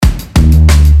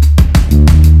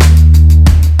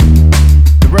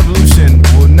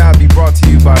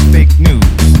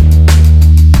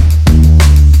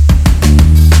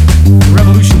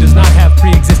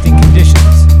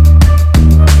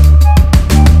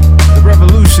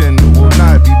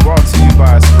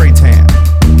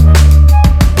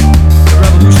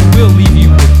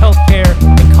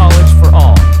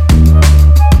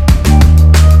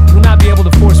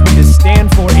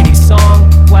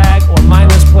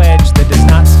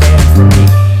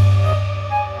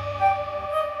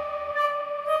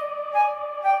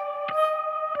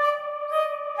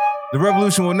The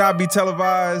revolution will not be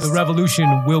televised. The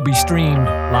revolution will be streamed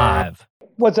live.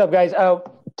 What's up, guys?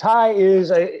 Ty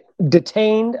is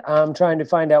detained. I'm trying to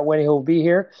find out when he'll be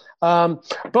here.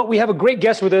 But we have a great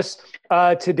guest with us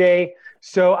today.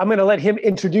 So I'm going to let him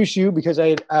introduce you because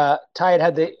Ty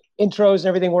had the intros and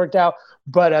everything worked out.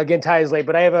 But again, Ty is late.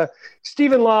 But I have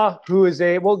Stephen Law, who is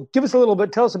give us a little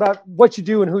bit. Tell us about what you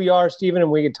do and who you are, Stephen,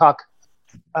 and we can talk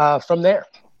from there.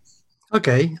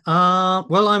 Okay.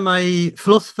 Well, I'm a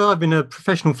philosopher. I've been a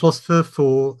professional philosopher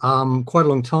for quite a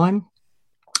long time.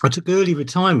 I took early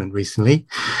retirement recently.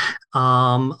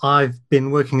 I've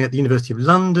been working at the University of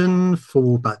London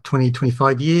for about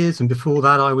 25 years. And before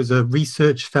that, I was a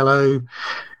research fellow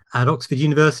at Oxford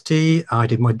University. I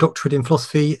did my doctorate in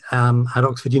philosophy at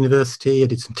Oxford University. I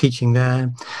did some teaching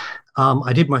there.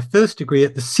 I did my first degree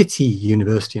at the City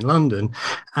University in London.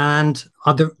 And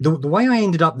the way I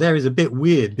ended up there is a bit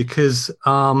weird because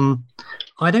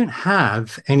I don't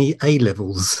have any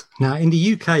A-levels. Now, in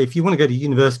the UK, if you want to go to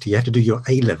university, you have to do your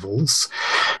A-levels.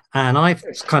 And I've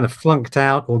kind of flunked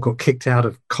out or got kicked out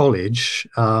of college.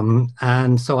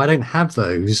 And so I don't have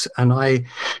those. And I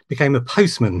became a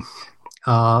postman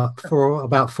for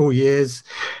about 4 years.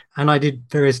 And I did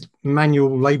various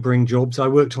manual labouring jobs. I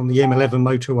worked on the M11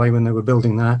 motorway when they were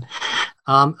building that.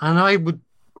 And I would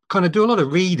kind of do a lot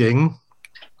of reading,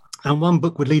 and one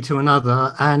book would lead to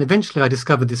another. And eventually I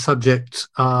discovered this subject,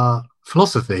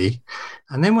 philosophy.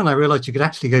 And then when I realised you could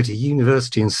actually go to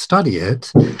university and study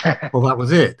it, well, that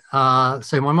was it.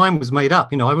 So my mind was made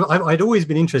up. You know, I'd always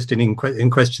been interested in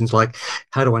questions like,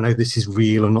 how do I know this is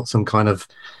real and not some kind of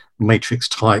matrix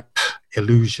type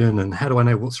illusion, and how do I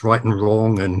know what's right and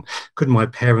wrong, and could my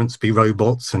parents be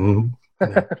robots, and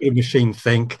could a machine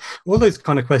think? All those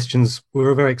kind of questions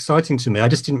were very exciting to me. I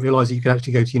just didn't realize that you could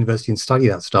actually go to university and study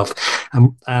that stuff.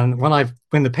 And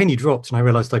when the penny dropped and I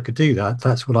realized I could do that,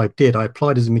 that's what I did. I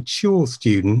applied as a mature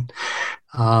student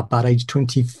about age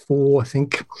 24, I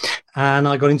think, and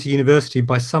I got into university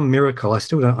by some miracle. I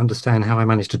still don't understand how I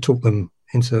managed to talk them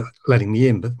into letting me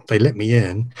in, but they let me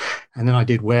in. And then I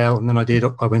did well, and then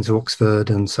I went to Oxford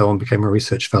and so on, became a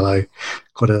research fellow,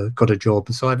 got a job.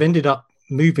 And so I've ended up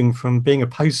moving from being a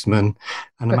postman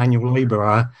and a manual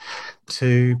labourer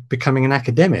to becoming an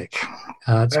academic.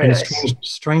 It's been a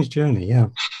strange journey, yeah.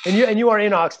 And you are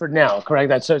in Oxford now, correct?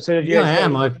 That so yeah, I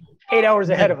am. 8 hours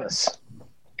ahead of us.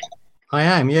 I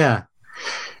am, yeah.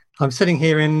 I'm sitting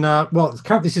here in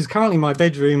this is currently my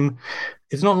bedroom.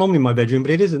 It's not normally my bedroom,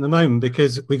 but it is at the moment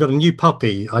because we got a new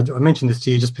puppy. I mentioned this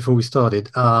to you just before we started.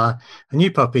 A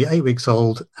new puppy, 8 weeks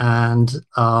old, and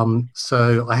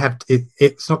so I have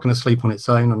it's not going to sleep on its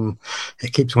own, and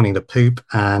it keeps wanting to poop.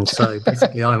 And so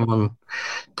basically, I'm on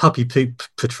puppy poop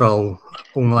patrol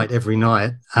all night, every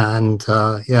night, and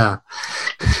yeah.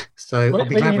 So I'll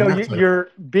be you're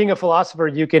being a philosopher.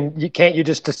 You can't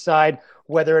just decide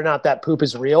whether or not that poop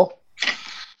is real.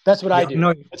 That's what I do.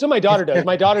 No. That's what my daughter does.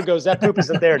 My daughter goes, "That poop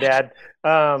isn't there, Dad."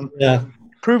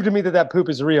 Prove to me that poop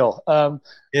is real.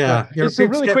 Yeah. So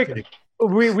really quick,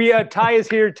 we Ty is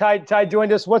here. Ty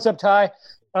joined us. What's up, Ty?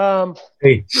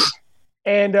 Hey.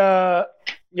 And all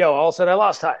of a sudden I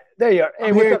lost Ty. There you are.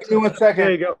 Hey, here, give me 1 second.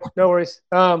 There you go. No worries.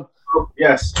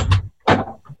 Yes.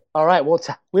 All right. Well,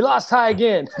 we lost Ty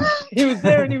again. He was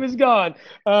there and he was gone.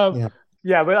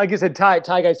 Yeah, but like I said, Ty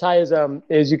is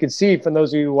as you can see from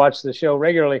those of you who watch the show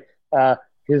regularly,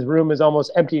 his room is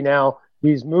almost empty now.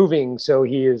 He's moving, so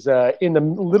he is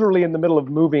literally in the middle of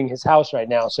moving his house right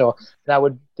now. So that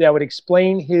would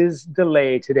explain his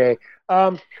delay today.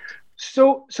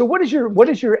 So what is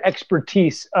your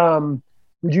expertise? Would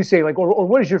you say or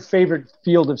what is your favorite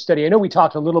field of study? I know we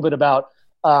talked a little bit about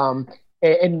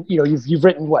and you've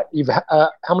written what?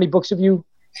 How many books have you?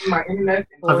 My internet.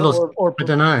 I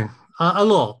don't know. A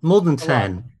lot, more than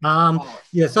 10.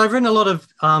 So I've written a lot of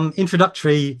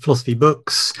introductory philosophy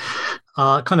books,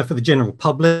 kind of for the general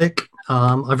public.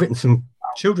 I've written some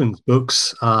children's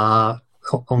books on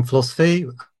philosophy,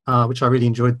 which I really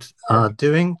enjoyed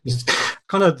doing.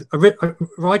 Kind of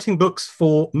writing books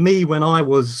for me when I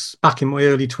was back in my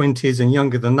early 20s and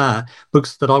younger than that,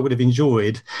 books that I would have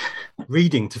enjoyed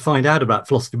reading to find out about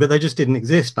philosophy, but they just didn't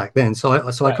exist back then. So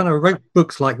I kind of wrote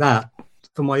books like that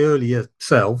for my earlier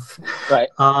self. Right.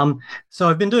 So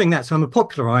I've been doing that. So I'm a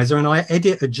popularizer, and I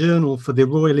edit a journal for the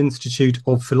Royal Institute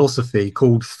of Philosophy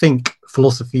called Think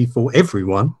Philosophy for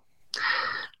Everyone.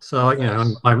 So,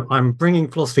 I'm bringing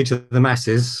philosophy to the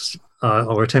masses,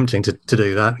 or attempting to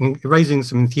do that, and raising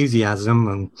some enthusiasm.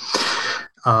 And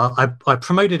I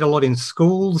promoted a lot in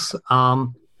schools. But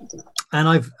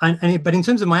in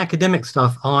terms of my academic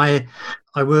stuff, I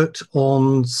worked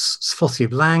on philosophy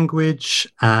of language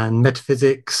and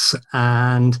metaphysics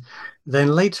and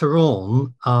then later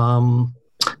on,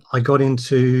 I got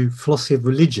into philosophy of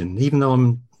religion, even though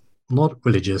I'm not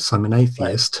religious, I'm an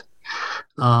atheist.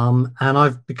 Right. And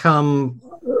I've become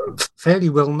fairly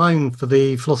well known for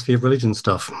the philosophy of religion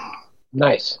stuff.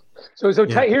 Nice. So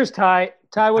yeah. Here's Ty.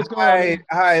 Ty, what's going on?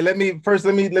 Hi. Let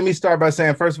me start by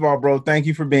saying, first of all, bro, thank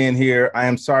you for being here. I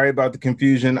am sorry about the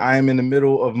confusion. I am in the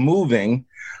middle of moving.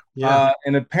 Yeah.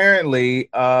 And apparently,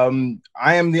 I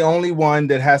am the only one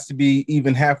that has to be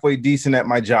even halfway decent at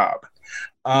my job.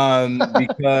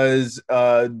 Because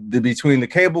between the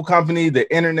cable company, the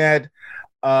internet,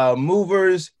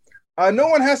 movers, no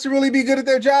one has to really be good at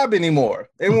their job anymore.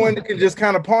 Everyone can just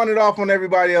kind of pawn it off on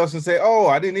everybody else and say, oh,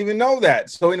 I didn't even know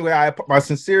that. So anyway, my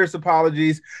sincerest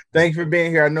apologies. Thank you for being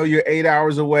here. I know you're 8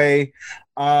 hours away.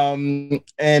 And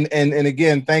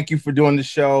again, thank you for doing the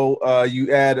show.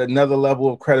 You add another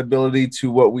level of credibility to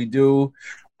what we do.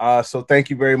 So thank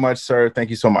you very much, sir.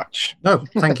 Thank you so much. No,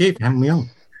 thank you for having me on.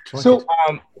 So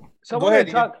go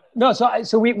ahead.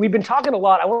 So we've been talking a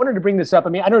lot. I wanted to bring this up. I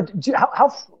mean, I don't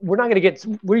how we're not going to get.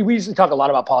 We usually talk a lot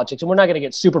about politics, and we're not going to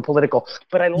get super political.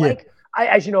 But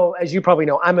as you probably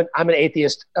know, I'm an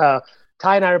atheist. Ty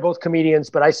and I are both comedians,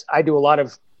 but I do a lot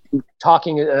of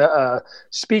talking,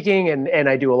 speaking, and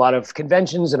I do a lot of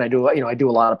conventions, and I do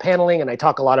a lot of paneling, and I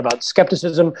talk a lot about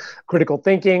skepticism, critical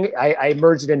thinking. I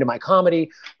merged it into my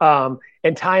comedy.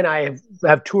 And Ty and I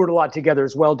have toured a lot together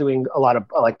as well, doing a lot of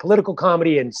like political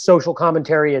comedy and social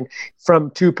commentary, and from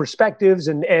two perspectives.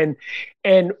 And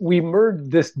we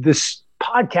merged this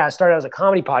podcast, started as a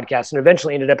comedy podcast, and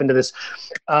eventually ended up into this,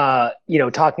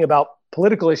 talking about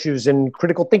political issues and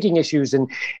critical thinking issues, and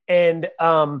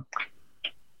I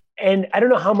don't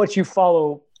know how much you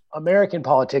follow American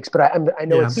politics, but I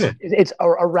know it's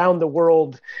around the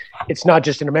world. It's not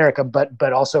just in America,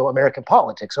 but also American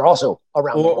politics are also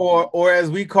around the world. Or as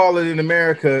we call it in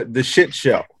America, the shit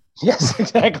show. Yes,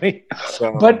 exactly.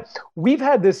 So. But we've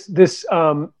had this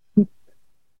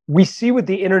we see with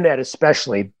the internet,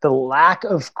 especially the lack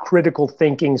of critical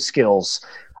thinking skills,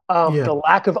 the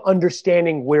lack of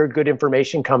understanding where good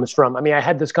information comes from. I mean, I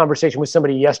had this conversation with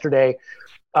somebody yesterday,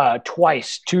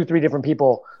 twice, 2-3 different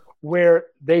people, where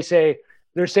they're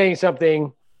saying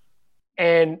something,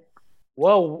 and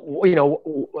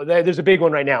there's a big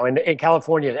one right now in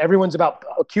California. Everyone's about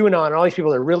QAnon, and all these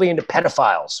people are really into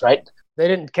pedophiles, right? They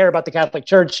didn't care about the Catholic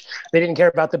Church, they didn't care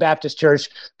about the Baptist Church,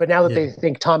 but now that they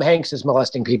think Tom Hanks is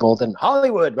molesting people, then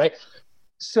Hollywood, right?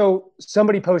 So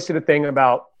somebody posted a thing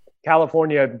about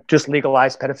California just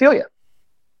legalized pedophilia.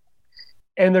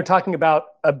 And they're talking about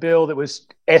a bill that was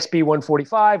SB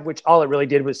 145, which all it really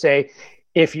did was say,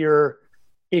 if you're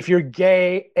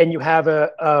gay and you have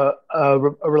a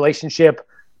relationship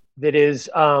that is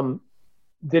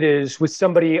with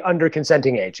somebody under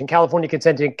consenting age, in California,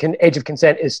 age of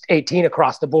consent is 18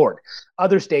 across the board.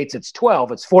 Other states, it's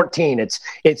 12, it's 14, it's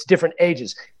different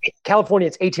ages. California,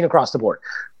 it's 18 across the board.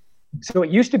 So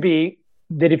it used to be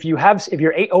that if you're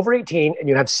over 18 and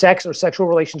you have sex or sexual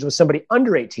relations with somebody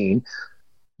under 18,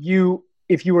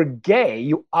 if you were gay,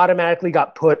 you automatically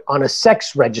got put on a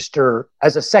sex register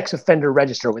as a sex offender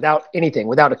register without anything,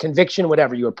 without a conviction,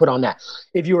 whatever, you were put on that.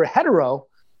 If you were hetero,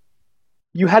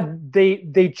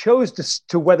 they chose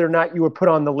to whether or not you were put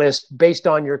on the list based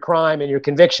on your crime and your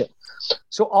conviction.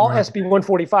 So all SB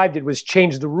 145 did was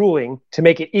change the ruling to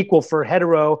make it equal for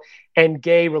hetero and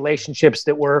gay relationships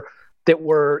that were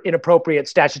inappropriate,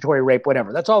 statutory rape,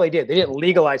 whatever. That's all they did. They didn't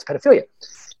legalize pedophilia.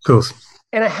 Of course.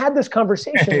 And I had this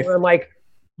conversation where I'm like,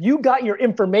 you got your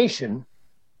information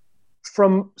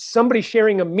from somebody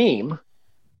sharing a meme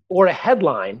or a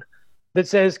headline that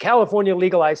says California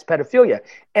legalized pedophilia.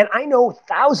 And I know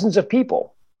thousands of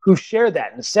people who shared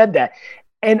that and said that.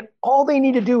 And all they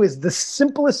need to do is the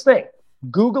simplest thing.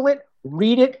 Google it,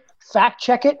 read it, fact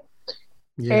check it.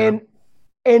 Yeah.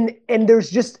 And there's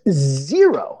just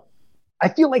zero. I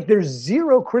feel like there's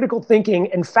zero critical thinking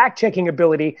and fact checking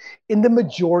ability in the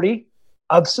majority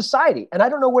of society. And I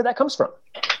don't know where that comes from.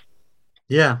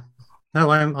 Yeah.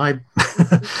 No, I'm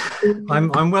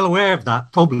well aware of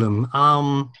that problem.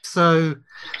 So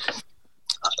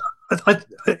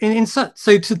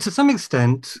to some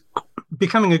extent,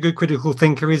 becoming a good critical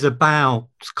thinker is about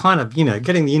kind of,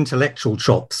 getting the intellectual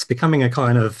chops, becoming a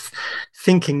kind of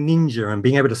thinking ninja and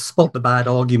being able to spot the bad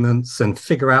arguments and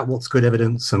figure out what's good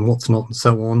evidence and what's not and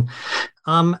so on.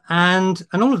 And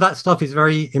all of that stuff is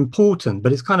very important,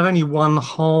 but it's kind of only one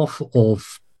half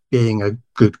of being a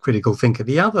good critical thinker.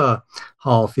 The other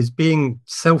half is being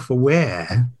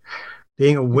self-aware,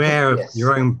 being aware of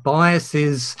your own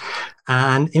biases,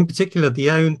 and in particular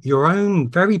your own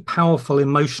very powerful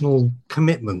emotional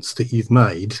commitments that you've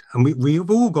made. And we've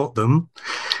all got them,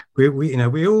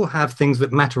 we all have things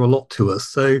that matter a lot to us.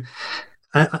 So,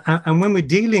 and when we're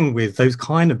dealing with those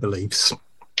kind of beliefs,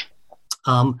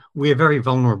 we are very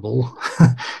vulnerable,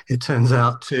 it turns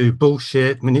out, to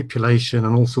bullshit, manipulation,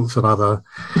 and all sorts of other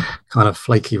kind of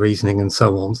flaky reasoning and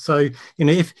so on. So,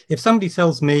 if somebody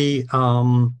tells me,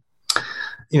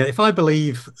 if I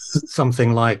believe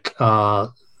something like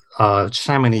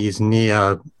Chamonix is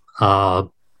near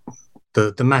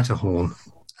the Matterhorn,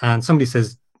 and somebody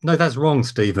says, "No, that's wrong,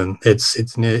 Stephen.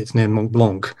 It's near Mont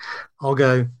Blanc," I'll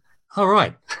go, "All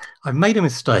right, I've made a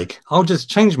mistake. I'll just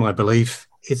change my belief.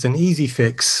 It's an easy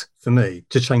fix for me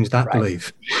to change that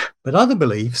belief." But other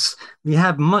beliefs we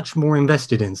have much more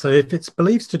invested in. So if it's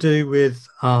beliefs to do with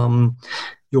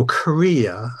your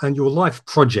career and your life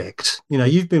project,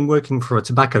 you've been working for a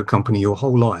tobacco company your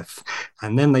whole life,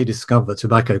 and then they discover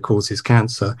tobacco causes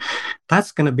cancer,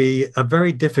 that's going to be a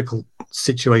very difficult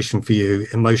situation for you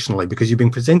emotionally, because you've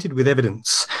been presented with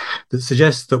evidence that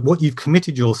suggests that what you've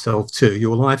committed yourself to,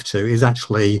 your life to, is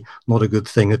actually not a good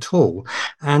thing at all.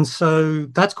 And so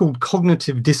that's called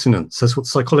cognitive dissonance. That's what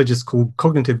psychologists call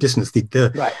cognitive dissonance,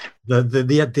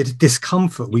 the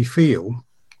discomfort we feel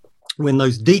when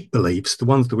those deep beliefs, the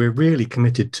ones that we're really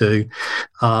committed to,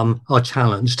 are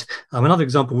challenged. Another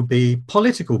example would be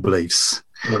political beliefs.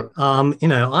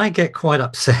 I get quite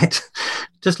upset,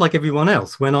 just like everyone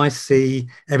else, when I see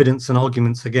evidence and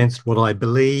arguments against what I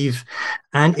believe.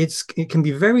 And it can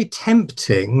be very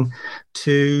tempting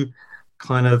to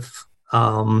kind of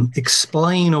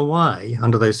explain away,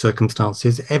 under those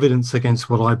circumstances, evidence against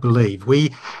what I believe.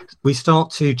 We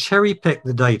start to cherry pick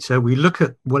the data. We look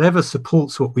at whatever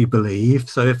supports what we believe.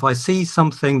 So if I see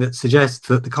something that suggests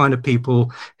that the kind of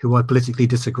people who I politically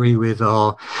disagree with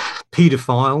are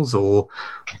paedophiles or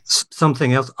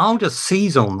something else, I'll just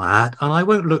seize on that, and I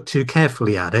won't look too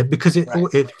carefully at it, because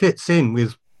it fits in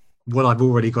with what I've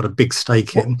already got a big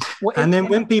stake in. And then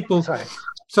when people...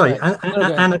 Sorry,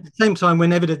 and at the same time, when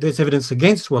there's evidence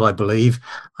against what I believe,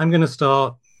 I'm going to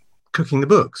start cooking the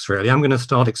books, really. I'm going to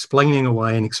start explaining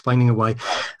away.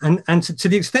 And to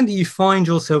the extent that you find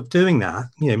yourself doing that,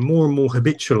 more and more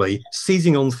habitually,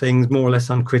 seizing on things more or less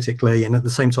uncritically, and at the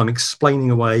same time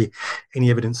explaining away any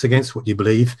evidence against what you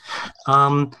believe,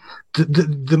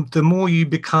 the more you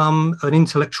become an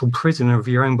intellectual prisoner of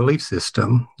your own belief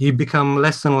system. You become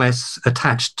less and less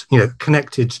attached,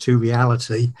 connected to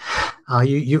reality.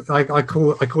 I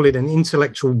call it an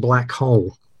intellectual black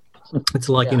hole. It's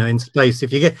like, in space,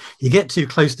 if you get too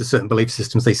close to certain belief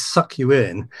systems, they suck you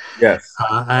in. Yes.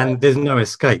 And there's no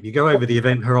escape. You go over the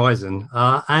event horizon.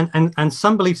 And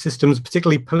some belief systems,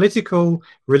 particularly political,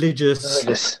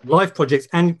 religious, life projects,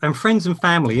 and friends and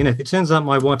family, if it turns out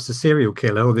my wife's a serial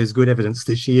killer, or there's good evidence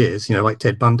that she is, like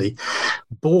Ted Bundy,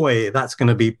 boy, that's going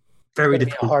to be very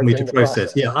difficult for me to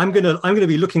process. Yeah, I'm gonna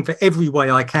be looking for every way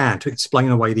I can to explain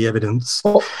away the evidence.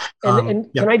 Well, can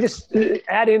I just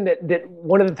add in that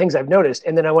one of the things I've noticed,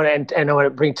 and then I want to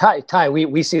bring Ty.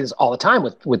 We see this all the time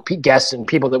with guests and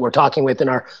people that we're talking with in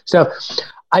our stuff.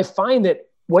 I find that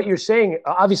what you're saying,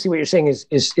 obviously, what you're saying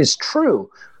is true,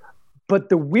 but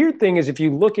the weird thing is, if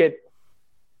you look at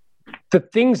the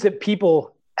things that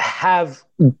people have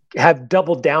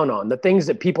doubled down on, the things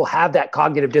that people have that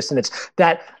cognitive dissonance,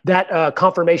 that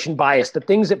confirmation bias, the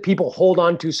things that people hold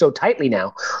on to so tightly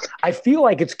now, I feel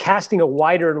like it's casting a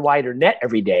wider and wider net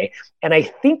every day. And I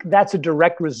think that's a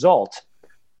direct result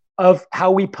of how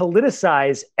we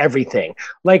politicize everything.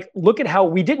 Like, look at how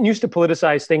we didn't used to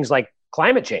politicize things like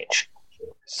climate change,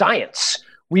 science.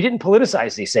 We didn't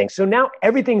politicize these things. So now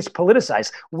everything's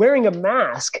politicized. Wearing a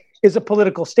mask is a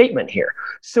political statement here.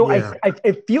 So yeah. I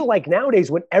feel like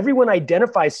nowadays, when everyone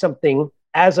identifies something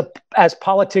as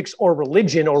politics or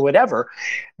religion or whatever,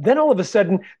 then all of a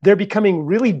sudden they're becoming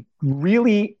really,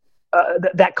 really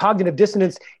that cognitive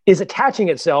dissonance is attaching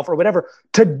itself or whatever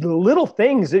to little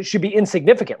things that should be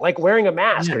insignificant, like wearing a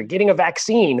mask or getting a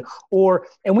vaccine,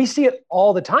 and we see it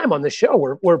all the time on the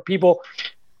show where people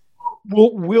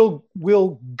will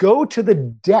go to the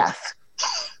death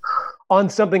on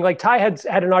something. Like Ty had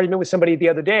an argument with somebody the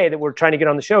other day that we're trying to get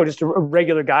on the show, just a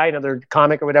regular guy, another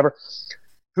comic or whatever,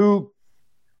 who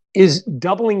is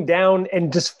doubling down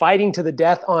and just fighting to the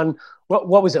death on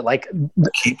what was it, like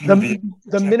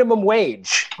the minimum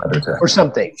wage or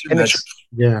something. And it's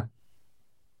kind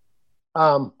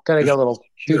of got a little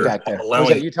feedback there. Was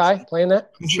that you, Ty, playing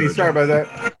that? Sorry about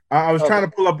that. I was trying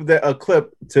to pull up a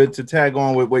clip to tag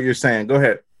on with what you're saying. Go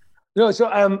ahead. No,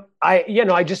 so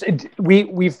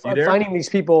we've finding these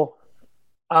people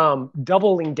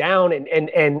doubling down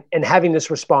and having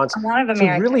this response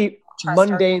to really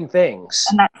mundane things.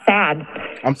 And that's sad.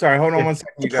 I'm sorry. Hold on one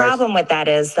second, The you guys. problem with that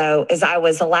is, though, is I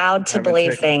was allowed to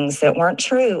believe things that weren't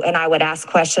true, and I would ask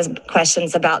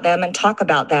questions about them and talk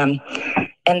about them.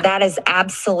 And that is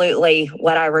absolutely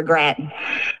what I regret.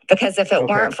 Because if it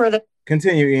weren't for the...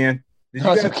 Continue, Ian. Did you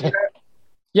guys okay.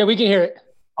 Yeah, we can hear it.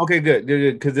 Okay, good.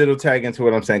 Because it'll tag into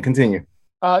what I'm saying. Continue.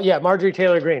 Yeah, Marjorie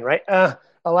Taylor Greene, right?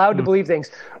 Allowed to believe things.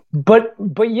 But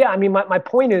yeah, I mean, my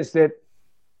point is that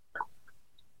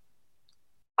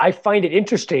I find it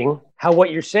interesting how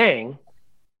what you're saying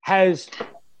has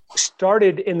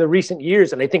started in the recent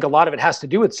years, and I think a lot of it has to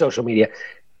do with social media,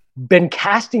 been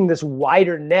casting this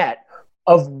wider net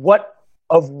of what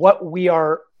we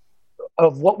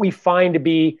find to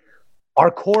be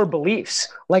our core beliefs.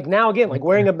 Like now again, like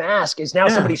wearing a mask is now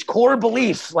somebody's core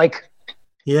belief. Like,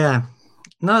 yeah.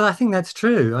 No, I think that's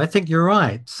true. I think you're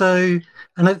right. So,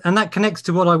 and that connects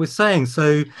to what I was saying.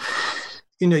 So,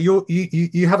 you know,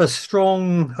 you have a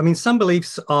strong. I mean, some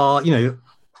beliefs are, you know,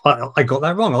 I got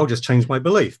that wrong. I'll just change my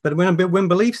belief. But when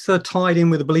beliefs are tied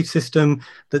in with a belief system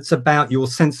that's about your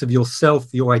sense of yourself,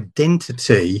 your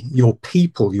identity, your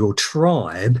people, your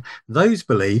tribe, those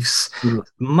beliefs,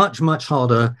 much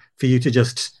harder for you to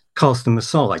just cast them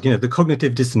aside. You know, the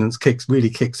cognitive dissonance really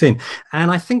kicks in.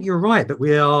 And I think you're right that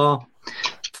we are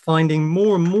finding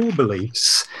more and more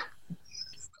beliefs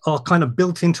are kind of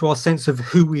built into our sense of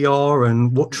who we are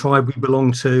and what tribe we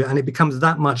belong to, and it becomes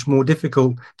that much more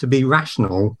difficult to be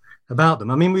rational about them.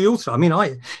 I mean, we're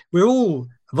all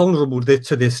vulnerable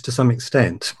to this to some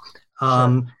extent. You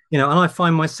know, and I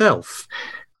find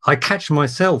I catch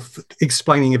myself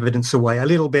explaining evidence away a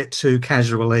little bit too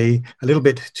casually, a little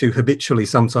bit too habitually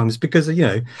sometimes, because, you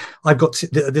know, I've got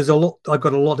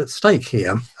a lot at stake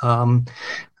here.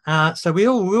 So we're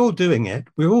all doing it.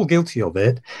 We're all guilty of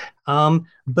it.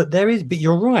 But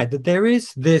you're right that there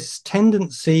is this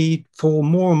tendency for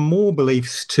more and more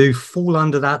beliefs to fall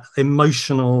under that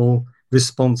emotional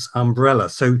response umbrella.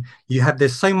 So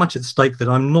there's so much at stake that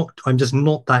I'm just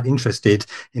not that interested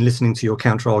in listening to your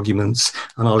counter arguments,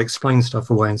 and I'll explain stuff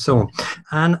away and so on.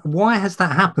 And why has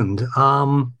that happened?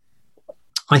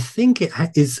 I think it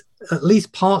is at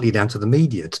least partly down to the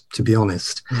media, to be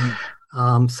honest.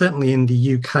 Certainly in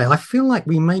the UK, I feel like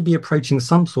we may be approaching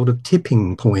some sort of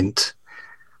tipping point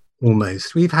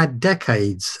almost. We've had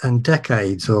decades and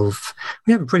decades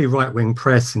we have a pretty right-wing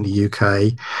press in the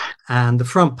UK, and the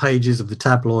front pages of the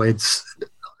tabloids,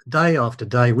 day after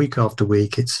day, week after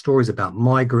week, it's stories about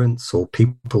migrants or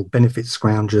people, benefit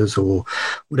scroungers or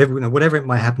whatever it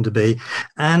might happen to be.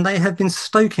 And they have been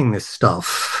stoking this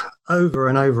stuff over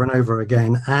and over and over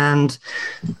again. And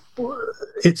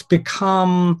it's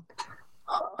become...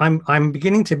 I'm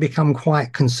beginning to become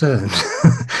quite concerned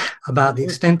about the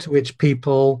extent to which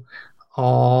people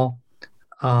are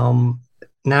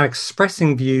now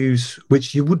expressing views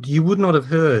which you would not have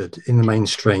heard in the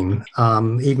mainstream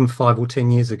even 5 or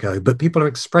 10 years ago. But people are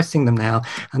expressing them now,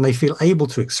 and they feel able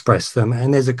to express them,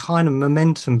 and there's a kind of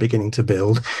momentum beginning to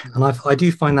build, and I do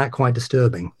find that quite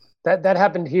disturbing. That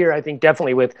happened here, I think,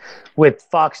 definitely with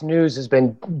Fox News has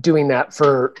been doing that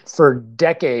for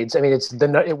decades. I mean,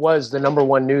 it was the number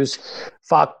one news,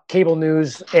 Fox cable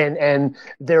news, and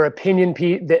their opinion.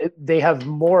 They have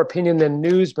more opinion than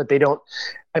news, but they don't.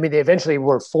 I mean, they eventually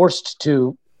were forced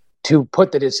to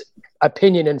put that it's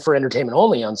opinion and for entertainment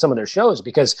only on some of their shows,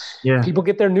 because people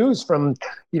get their news from,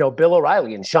 you know, Bill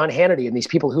O'Reilly and Sean Hannity and these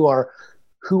people who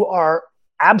are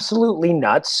absolutely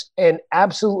nuts and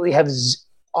absolutely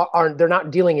they're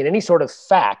not dealing in any sort of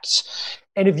facts.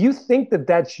 And if you think that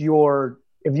that's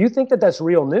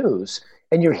real news,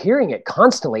 and you're hearing it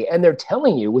constantly, and they're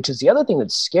telling you, which is the other thing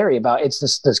that's scary about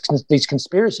these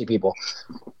conspiracy people,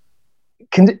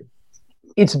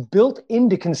 it's built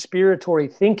into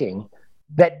conspiratory thinking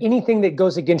that anything that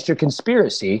goes against your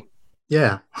conspiracy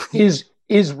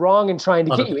is wrong and trying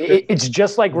to get you. It's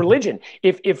just like religion.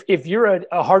 If you're a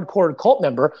hardcore cult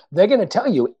member, they're going to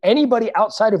tell you anybody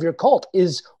outside of your cult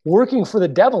is working for the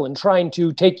devil and trying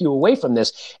to take you away from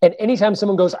this. And anytime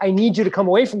someone goes, I need you to come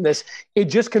away from this, it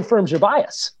just confirms your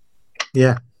bias.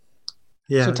 Yeah.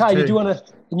 So Ty,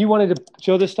 you wanted to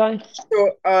show this, Ty?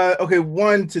 So, okay,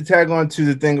 one, to tag on to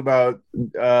the thing about,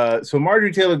 so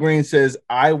Marjorie Taylor Greene says,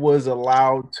 I was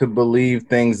allowed to believe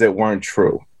things that weren't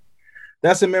true.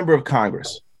 That's a member of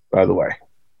Congress, by the way.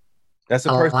 That's a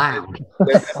person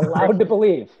allowed to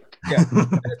believe. Yeah,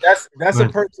 that's a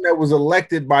person that was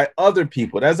elected by other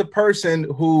people. That's a person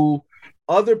who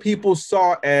other people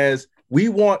saw as, we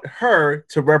want her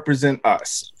to represent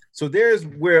us. So there's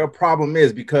where a problem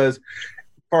is, because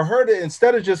for her to,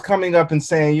 instead of just coming up and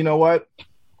saying, you know what,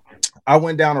 I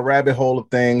went down a rabbit hole of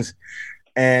things,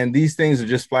 and these things are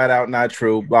just flat out not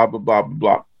true, blah, blah, blah,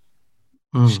 blah,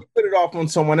 blah. She put it off on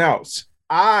someone else.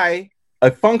 I,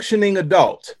 a functioning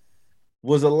adult,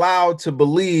 was allowed to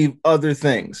believe other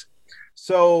things.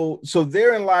 So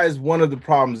therein lies one of the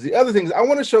problems. The other things I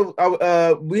want to show,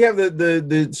 we have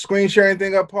the screen sharing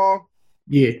thing up, Paul?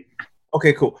 Yeah.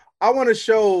 Okay, cool. I want to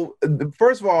show,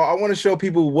 first of all, I want to show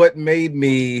people what made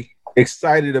me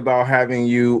excited about having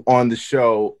you on the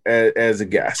show as a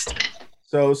guest.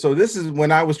 So this is when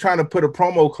I was trying to put a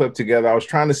promo clip together. I was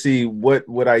trying to see what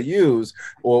would I use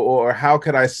or how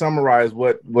could I summarize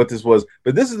what this was.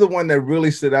 But this is the one that really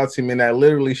stood out to me, and I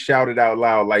literally shouted out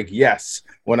loud, like, yes,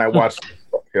 when I watched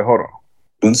it. Here, hold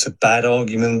on. Of bad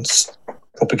arguments,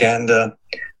 propaganda,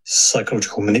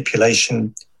 psychological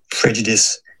manipulation,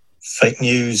 prejudice, fake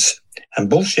news, and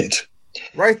bullshit.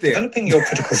 Right there. Developing your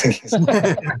critical thinking.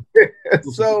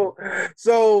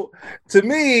 So to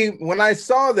me, when I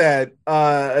saw that,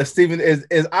 Stephen, is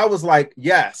I was like,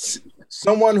 yes,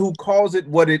 someone who calls it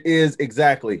what it is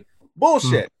exactly.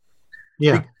 Bullshit.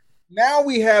 Yeah. Because now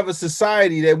we have a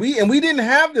society that we didn't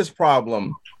have this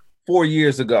problem 4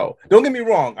 years ago. Don't get me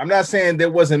wrong. I'm not saying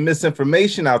there wasn't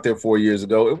misinformation out there 4 years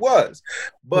ago. It was,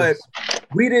 but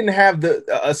we didn't have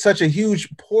such a huge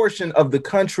portion of the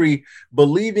country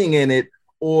believing in it,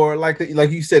 or like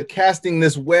you said, casting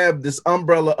this web, this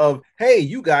umbrella of, hey,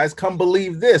 you guys come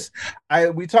believe this.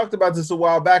 We talked about this a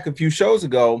while back, a few shows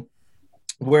ago,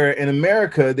 where in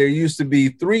America there used to be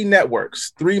three major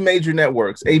networks: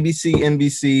 ABC,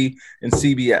 NBC, and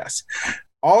CBS.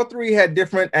 All three had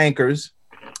different anchors,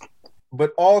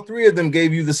 but all three of them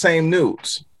gave you the same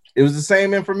news. It was the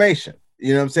same information.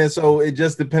 You know what I'm saying? So it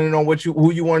just depended on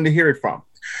who you wanted to hear it from.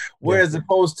 Whereas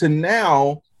opposed to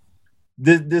now,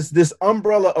 this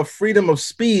umbrella of freedom of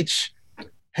speech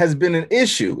has been an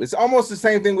issue. It's almost the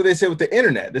same thing what they said with the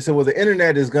internet. They said, well, the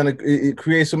internet is going to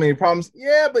create so many problems.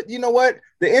 Yeah, but you know what?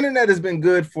 The internet has been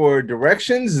good for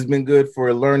directions. It's been good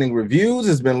for learning reviews.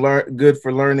 It's been good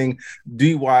for learning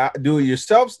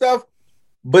do-it-yourself stuff.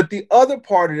 But the other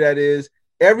part of that is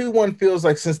everyone feels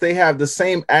like since they have the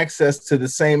same access to the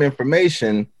same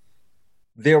information,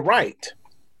 they're right.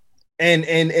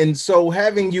 And so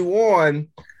having you on,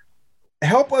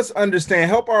 help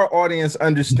our audience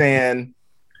understand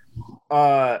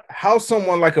how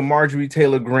someone like a Marjorie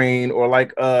Taylor Greene or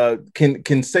like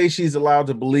can say she's allowed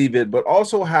to believe it, but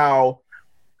also how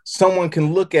someone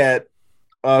can look at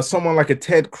someone like a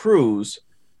Ted Cruz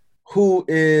who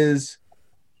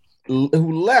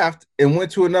left and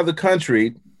went to another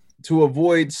country to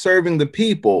avoid serving the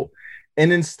people.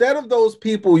 And instead of those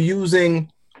people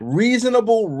using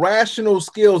reasonable, rational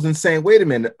skills and saying, wait a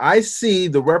minute, I see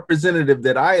the representative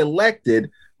that I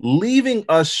elected leaving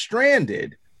us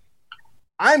stranded,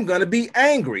 I'm going to be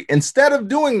angry. Instead of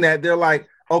doing that, they're like,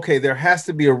 okay, there has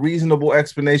to be a reasonable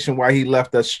explanation why he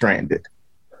left us stranded.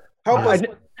 Help us.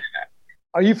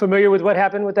 Are you familiar with what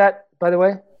happened with that, by the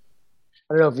way?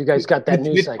 I don't know if you guys got that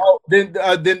news cycle. Then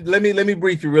let me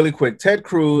brief you really quick. Ted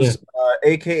Cruz,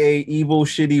 aka Evil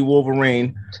Shitty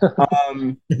Wolverine,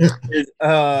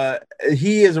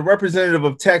 he is a representative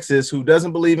of Texas who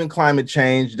doesn't believe in climate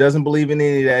change, doesn't believe in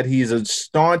any of that. He's a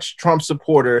staunch Trump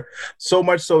supporter, so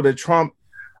much so that Trump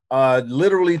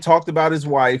literally talked about his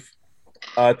wife,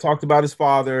 talked about his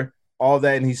father, all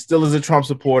that, and he still is a Trump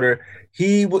supporter.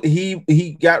 He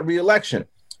got reelection.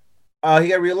 He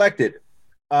got reelected.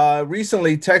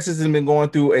 Recently, Texas has been going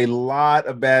through a lot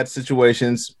of bad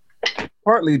situations,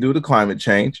 partly due to climate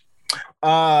change.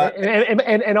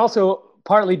 And also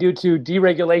partly due to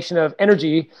deregulation of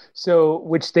energy,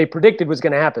 which they predicted was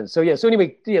going to happen. So it's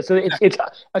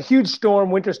a huge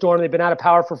storm, winter storm. They've been out of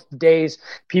power for days.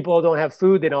 People don't have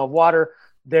food. They don't have water.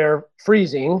 They're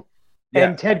freezing. Yeah.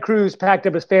 And Ted Cruz packed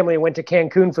up his family and went to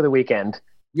Cancun for the weekend.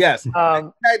 Yes.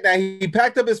 Now he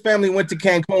packed up his family, went to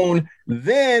Cancun.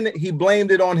 Then he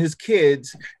blamed it on his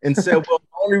kids and said, well,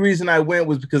 the only reason I went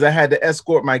was because I had to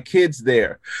escort my kids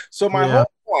there. So my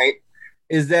whole point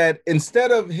is that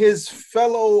instead of the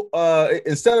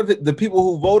people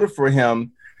who voted for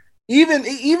him, even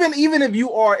if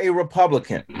you are a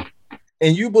Republican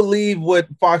and you believe what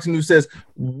Fox News says,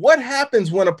 what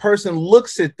happens when a person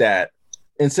looks at that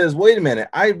and says, wait a minute,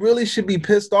 I really should be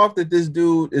pissed off that this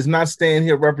dude is not staying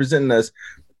here representing us?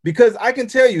 Because I can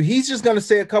tell you, he's just going to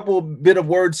say a couple bit of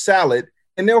word salad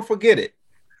and they'll forget it.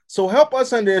 So help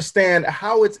us understand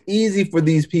how it's easy for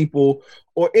these people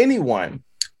or anyone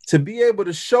to be able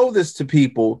to show this to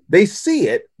people. They see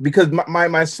it, because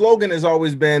my slogan has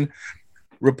always been,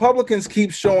 Republicans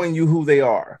keep showing you who they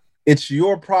are. It's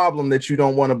your problem that you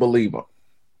don't want to believe them.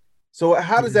 So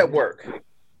how does that work?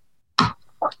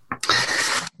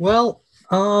 Well,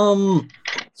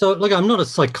 So, like, I'm not a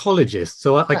psychologist,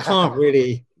 so I can't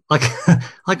really, like,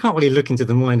 I can't really look into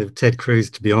the mind of Ted Cruz,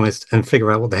 to be honest, and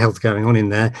figure out what the hell's going on in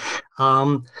there.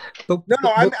 But no,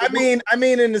 I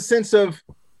mean, in the sense of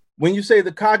when you say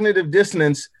the cognitive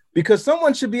dissonance, because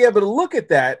someone should be able to look at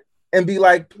that and be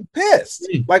like pissed,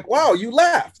 like, wow, you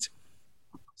left.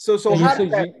 So how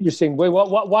you're saying, wait,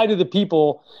 why do the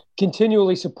people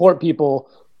continually support people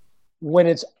when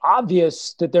it's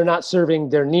obvious that they're not serving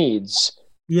their needs?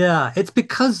 Yeah, it's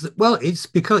because,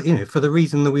 you know, for the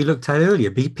reason that we looked at earlier,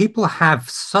 people have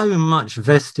so much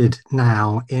vested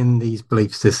now in these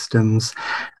belief systems,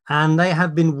 and they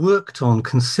have been worked on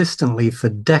consistently for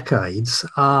decades.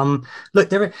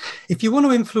 Look, if you want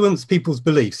to influence people's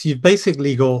beliefs, you've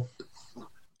basically got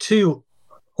two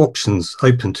options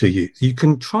open to you. You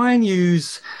can try and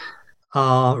use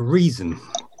reason,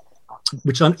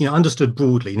 which understood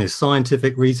broadly, you know,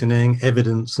 scientific reasoning,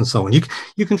 evidence, and so on.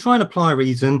 You can try and apply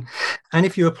reason, and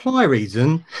if you apply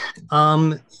reason,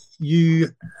 you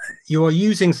are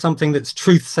using something that's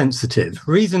truth sensitive.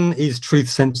 Reason is truth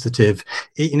sensitive.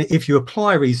 If you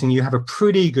apply reason, you have a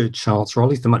pretty good chance, or at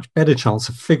least a much better chance,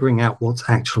 of figuring out what's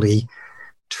actually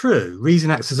true.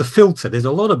 Reason acts as a filter. There's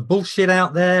a lot of bullshit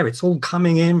out there. It's all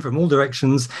coming in from all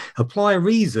directions. Apply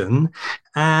reason,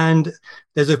 and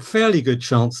there's a fairly good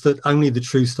chance that only the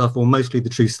true stuff, or mostly the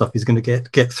true stuff, is going to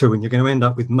get through, and you're going to end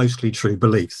up with mostly true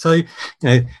beliefs. So, you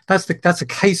know, that's a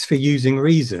case for using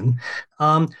reason.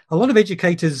 A lot of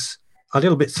educators are a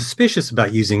little bit suspicious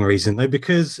about using reason, though,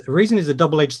 because reason is a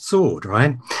double-edged sword,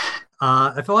 right?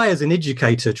 If I, as an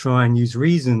educator, try and use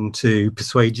reason to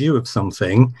persuade you of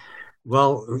something,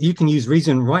 well, you can use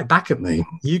reason right back at me.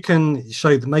 You can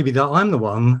show that maybe that I'm the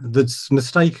one that's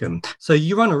mistaken. So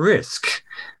you run a risk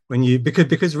when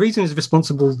because reason is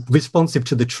responsive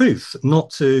to the truth, not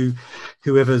to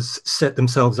whoever's set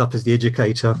themselves up as the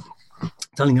educator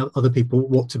telling other people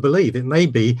what to believe. It may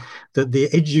be that the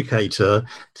educator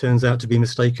turns out to be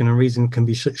mistaken, and reason can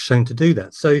be shown to do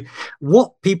that. So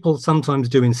what people sometimes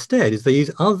do instead is they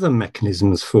use other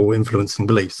mechanisms for influencing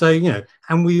belief. So, you know,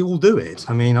 and we all do it.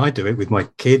 I mean, I do it with my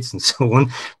kids and so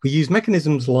on. We use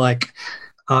mechanisms like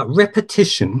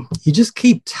repetition. You just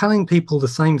keep telling people the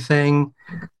same thing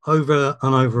over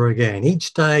and over again.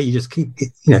 Each day, you just keep, you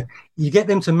know, you get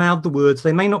them to mouth the words.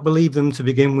 They may not believe them to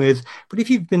begin with, but if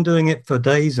you've been doing it for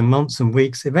days and months and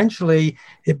weeks, eventually,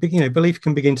 belief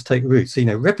can begin to take root. So, you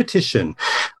know, repetition,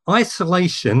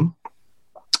 isolation,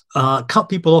 cut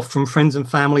people off from friends and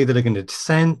family that are going to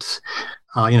dissent.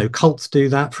 Cults do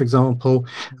that, for example.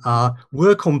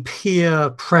 Work on peer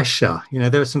pressure. You know,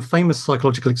 there are some famous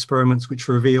psychological experiments which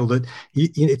reveal that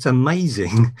it's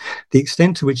amazing the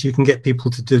extent to which you can get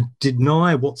people to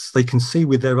deny what they can see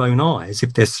with their own eyes.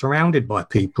 If they're surrounded by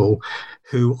people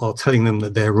who are telling them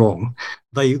that they're wrong,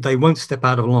 they won't step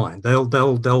out of line.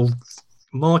 They'll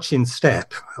march in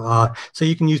step. So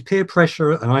you can use peer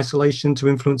pressure and isolation to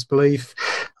influence belief.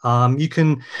 You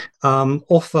can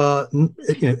offer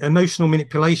emotional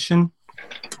manipulation.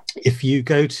 If you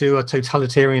go to a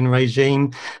totalitarian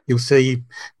regime, you'll see,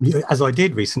 as I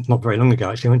did not very long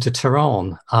ago, actually, I went to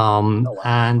Tehran,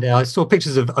 and I saw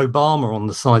pictures of Obama on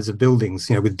the sides of buildings,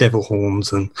 you know, with devil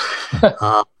horns and.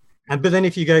 But then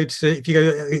if you can see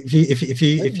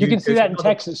that in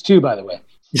Texas too, by the way.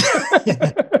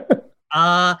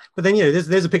 But then, you know,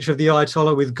 there's a picture of the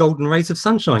Ayatollah with golden rays of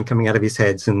sunshine coming out of his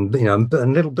head, and, you know,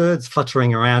 and little birds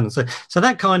fluttering around. And so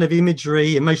that kind of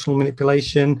imagery, emotional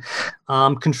manipulation,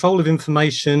 control of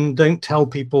information, don't tell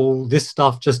people this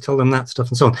stuff, just tell them that stuff,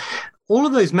 and so on. All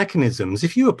of those mechanisms,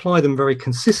 if you apply them very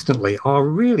consistently, are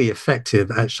really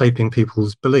effective at shaping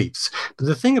people's beliefs. But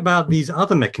the thing about these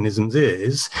other mechanisms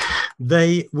is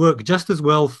they work just as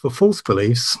well for false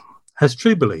beliefs as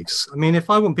true beliefs. I mean, if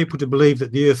I want people to believe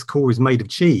that the Earth's core is made of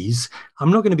cheese,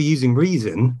 I'm not going to be using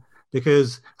reason,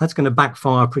 because that's going to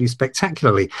backfire pretty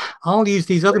spectacularly. I'll use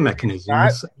these other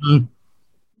mechanisms.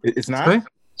 It's not? Sorry?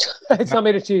 It's not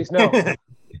made of cheese, no.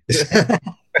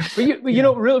 But you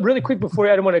know, really quick before,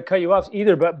 I don't want to cut you off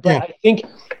either, but yeah. I think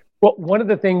one of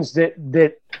the things that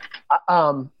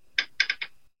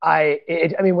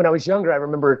when I was younger, I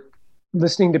remember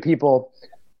listening to people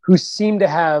who seemed to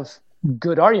have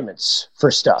good arguments for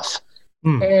stuff.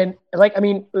 And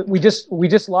we just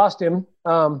lost him.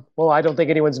 I don't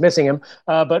think anyone's missing him,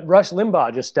 but Rush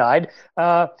Limbaugh just died.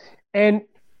 And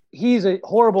he's a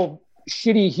horrible,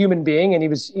 shitty human being. And he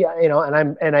was,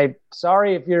 and I'm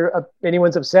sorry if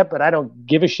anyone's upset, but I don't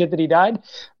give a shit that he died.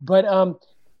 But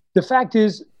the fact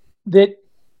is that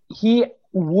he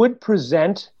would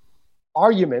present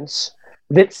arguments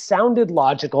that sounded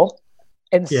logical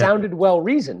and sounded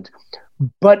well-reasoned,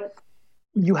 but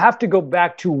you have to go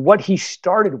back to what he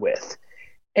started with.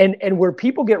 And where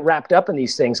people get wrapped up in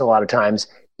these things a lot of times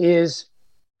is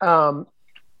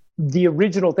the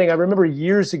original thing. I remember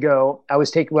years ago, I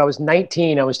was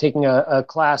 19, I was taking a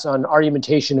class on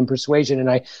argumentation and persuasion. And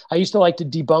I used to like to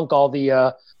debunk all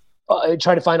the,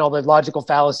 try to find all the logical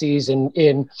fallacies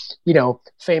in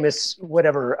famous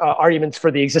whatever arguments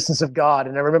for the existence of God.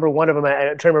 And I remember one of them,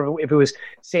 I don't remember if it was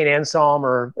St. Anselm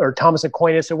or Thomas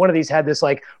Aquinas, or one of these had this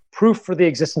like proof for the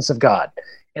existence of God.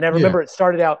 And I remember it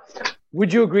started out,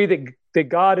 would you agree that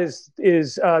God is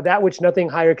that which nothing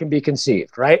higher can be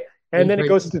conceived, right? And then it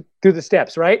goes through the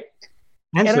steps, right?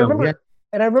 And I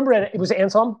remember it was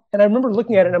Anselm, and I remember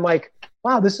looking at it and I'm like,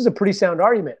 wow, this is a pretty sound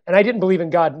argument. And I didn't believe in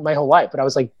God my whole life, but I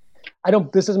was like,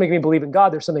 this doesn't make me believe in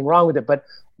God. There's something wrong with it, but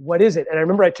what is it? And I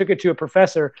remember I took it to a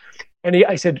professor and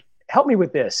I said, help me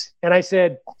with this. And I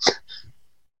said,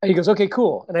 and he goes, okay,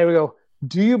 cool. And I would go,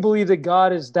 do you believe that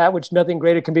God is that which nothing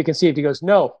greater can be conceived? He goes,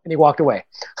 no. And he walked away.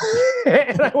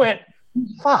 And I went,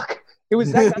 fuck, it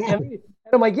was that. And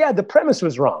I'm like, yeah, the premise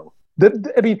was wrong.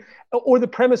 Or the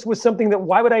premise was something that,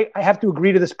 why would I have to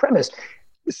agree to this premise?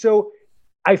 So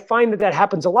I find that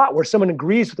happens a lot where someone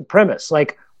agrees with the premise,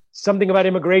 like something about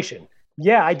immigration.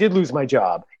 Yeah, I did lose my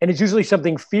job. And it's usually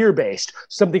something fear-based,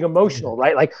 something emotional,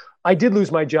 right? Like I did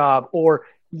lose my job, or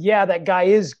yeah, that guy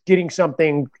is getting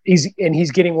something, he's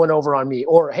getting one over on me.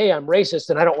 Or, hey, I'm racist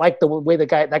and I don't like the way that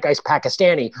guy's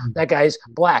Pakistani, that guy's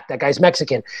black, that guy's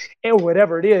Mexican, or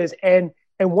whatever it is. And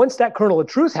once that kernel of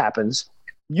truth happens,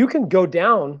 you can go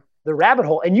down the rabbit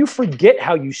hole and you forget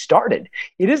how you started.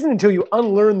 It isn't until you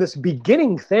unlearn this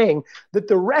beginning thing that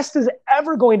the rest is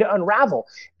ever going to unravel.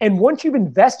 And once you've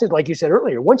invested, like you said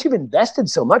earlier, once you've invested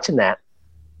so much in that,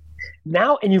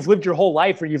 now, and you've lived your whole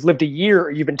life, or you've lived a year,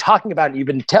 or you've been talking about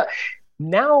it,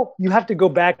 now you have to go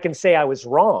back and say, I was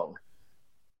wrong.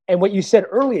 And what you said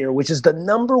earlier, which is the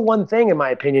number one thing, in my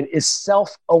opinion, is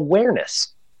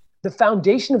self-awareness. The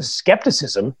foundation of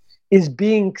skepticism is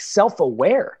being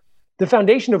self-aware. The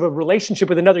foundation of a relationship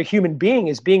with another human being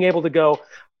is being able to go,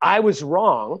 I was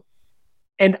wrong,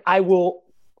 and I will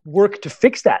work to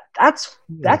fix that.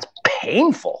 That's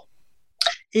painful.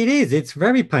 It is. It's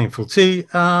very painful to,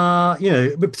 but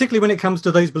particularly when it comes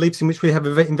to those beliefs in which we have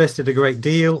invested a great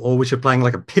deal, or which are playing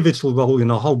like a pivotal role in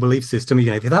our whole belief system.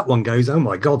 If that one goes, oh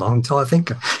my God, our entire thing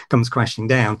comes crashing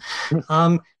down.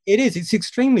 It is. It's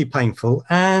extremely painful,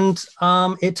 and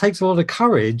it takes a lot of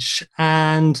courage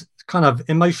and kind of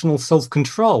emotional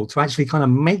self-control to actually kind of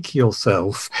make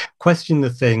yourself question the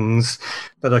things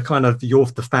that are kind of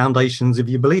the foundations of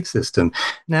your belief system.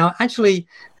 Now, actually,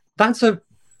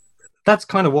 that's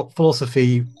kind of what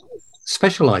philosophy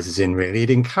specializes in, really. It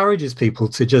encourages people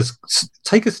to just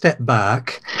take a step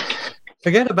back,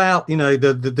 forget about, the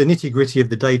nitty-gritty of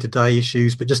the day-to-day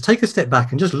issues, but just take a step back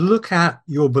and just look at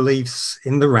your beliefs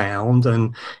in the round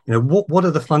and, what are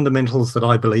the fundamentals that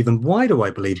I believe, and why do I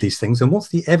believe these things, and what's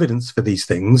the evidence for these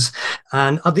things?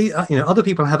 And other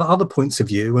people have other points of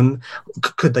view, and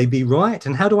could they be right?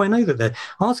 And how do I know that they're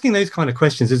asking those kind of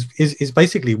questions is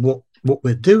basically what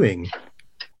we're doing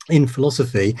in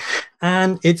philosophy.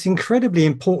 And it's incredibly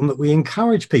important that we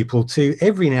encourage people to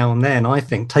every now and then, I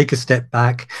think, take a step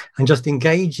back and just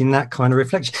engage in that kind of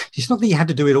reflection. It's not that you have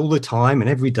to do it all the time and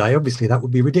every day. Obviously, that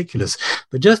would be ridiculous.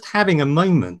 But just having a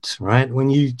moment, right, when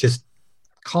you just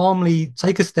calmly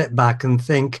take a step back and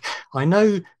think, I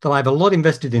know that I have a lot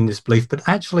invested in this belief, but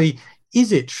actually,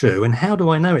 is it true? And how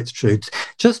do I know it's true?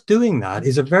 Just doing that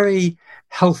is a very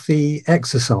healthy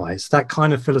exercise, that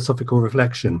kind of philosophical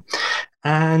reflection.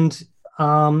 And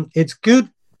it's good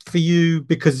for you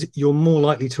because you're more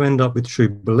likely to end up with true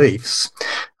beliefs.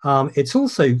 It's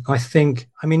also, I think,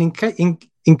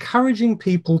 encouraging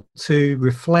people to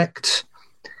reflect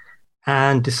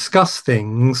and discuss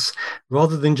things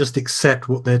rather than just accept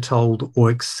what they're told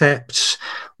or accept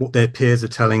what their peers are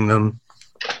telling them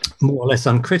more or less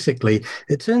uncritically.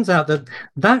 It turns out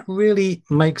that really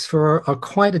makes for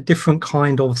quite a different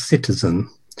kind of citizen.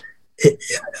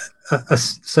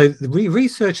 So the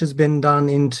research has been done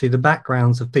into the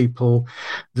backgrounds of people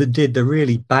that did the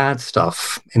really bad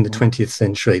stuff in the 20th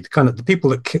century, the people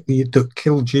that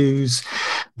killed Jews,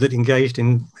 that engaged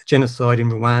in genocide in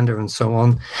Rwanda and so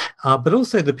on, but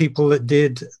also the people that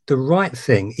did the right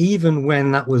thing, even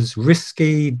when that was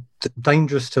risky,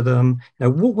 dangerous to them.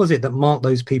 What was it that marked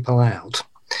those people out?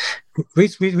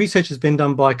 Research has been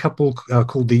done by a couple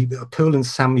called the Pearl and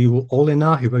Samuel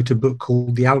Oliner, who wrote a book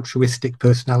called The Altruistic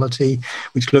Personality,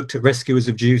 which looked at rescuers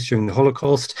of Jews during the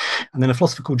Holocaust. And then a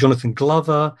philosopher called Jonathan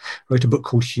Glover wrote a book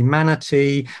called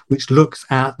Humanity, which looks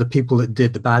at the people that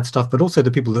did the bad stuff, but also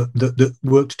the people that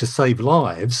worked to save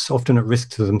lives, often at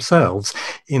risk to themselves,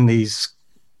 in these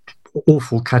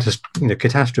awful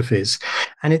catastrophes.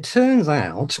 And it turns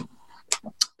out,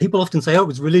 people often say, oh, it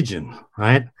was religion,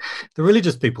 right? The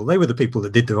religious people, they were the people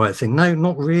that did the right thing. No,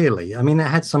 not really. I mean, it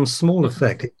had some small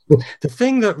effect. The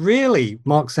thing that really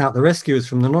marks out the rescuers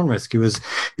from the non-rescuers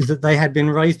is that they had been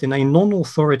raised in a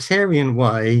non-authoritarian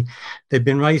way. They'd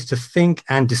been raised to think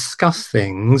and discuss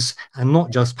things and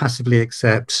not just passively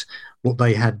accept what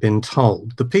they had been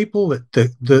told. The people that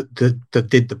did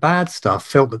the bad stuff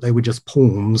felt that they were just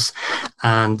pawns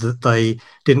and that they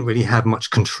didn't really have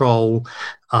much control,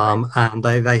 and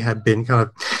they had been kind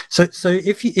of so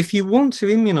if you want to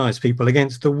immunize people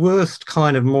against the worst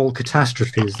kind of moral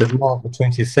catastrophes that mark the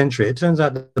 20th century, it turns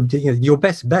out that your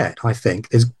best bet, I think,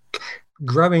 is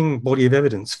growing body of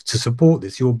evidence to support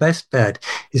this. Your best bet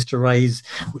is to raise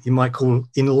what you might call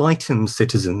enlightened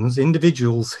citizens,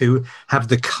 individuals who have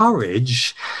the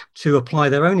courage to apply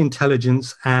their own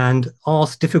intelligence and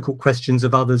ask difficult questions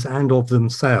of others and of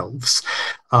themselves,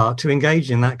 to engage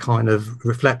in that kind of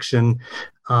reflection.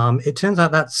 It turns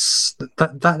out that's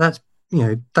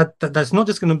not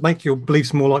just going to make your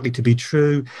beliefs more likely to be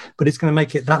true, but it's going to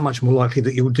make it that much more likely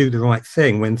that you'll do the right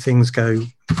thing when things go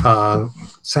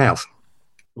south.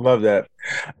 Love that.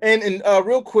 And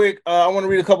real quick, I want to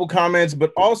read a couple comments,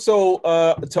 but also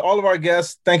to all of our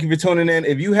guests, thank you for tuning in.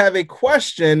 If you have a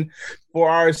question for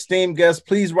our esteemed guest,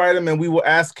 please write them and we will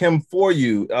ask him for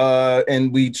you.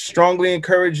 And we strongly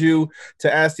encourage you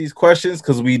to ask these questions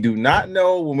because we do not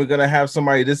know when we're going to have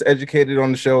somebody this educated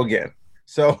on the show again.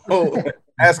 So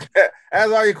ask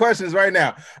all your questions right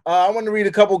now. I want to read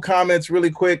a couple comments really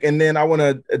quick, and then I want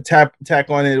to tack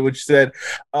on it, which said,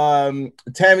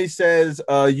 Tammy says,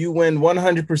 you win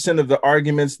 100% of the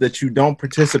arguments that you don't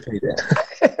participate in.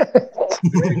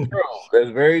 Very true. That's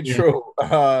very true.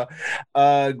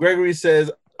 Gregory says,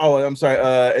 oh, I'm sorry.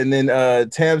 And then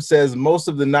Tam says most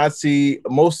of the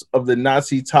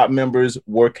Nazi top members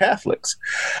were Catholics.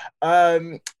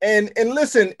 And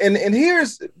listen, and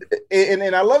here's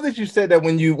and I love that you said that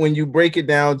when you break it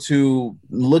down to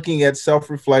looking at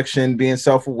self-reflection, being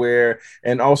self-aware,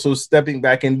 and also stepping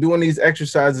back and doing these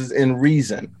exercises in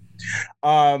reason.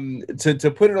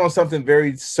 To put it on something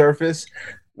very surface,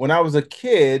 when I was a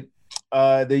kid,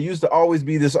 there used to always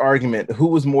be this argument: who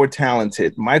was more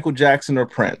talented, Michael Jackson or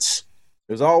Prince?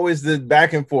 There's always the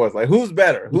back and forth, like who's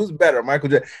better, Michael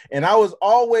Jackson. And I was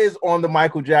always on the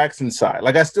Michael Jackson side.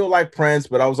 Like I still like Prince,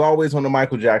 but I was always on the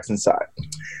Michael Jackson side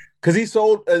because he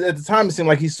sold, at the time it seemed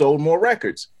like he sold more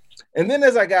records. And then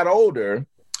as I got older,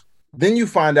 then you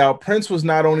find out Prince was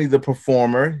not only the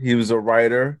performer, he was a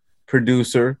writer,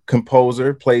 producer,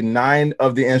 composer, played 9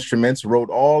 of the instruments, wrote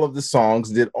all of the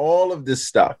songs, did all of this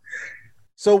stuff.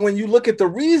 So when you look at the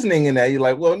reasoning in that, you're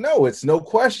like, well, no, it's no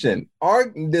question.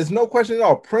 There's no question at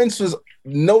all. Prince was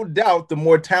no doubt the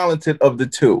more talented of the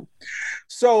two.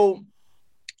 So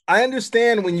I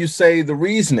understand when you say the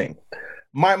reasoning.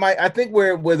 I think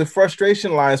where the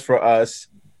frustration lies for us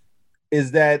is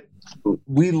that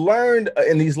we learned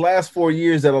in these last 4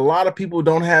 years that a lot of people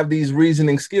don't have these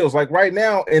reasoning skills. Like right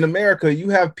now in America, you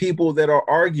have people that are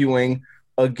arguing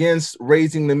against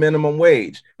raising the minimum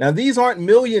wage. Now, these aren't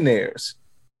millionaires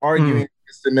arguing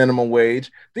against the minimum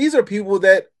wage. These are people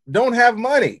that don't have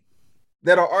money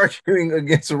that are arguing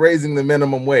against raising the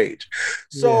minimum wage.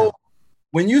 So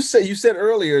when you said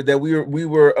earlier that we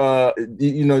were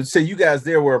say you guys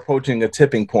there were approaching a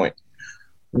tipping point.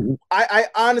 I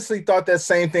honestly thought that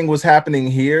same thing was happening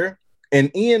here.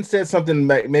 And Ian said something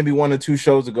maybe 1 or 2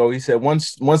 shows ago. He said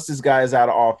once this guy is out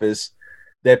of office,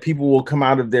 that people will come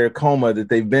out of their coma that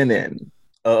they've been in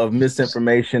of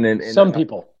misinformation and some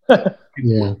people.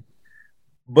 Yeah.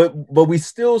 But we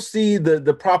still see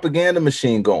the propaganda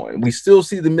machine going. We still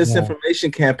see the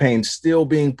misinformation campaigns still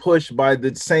being pushed by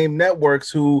the same networks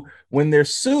who, when they're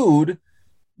sued,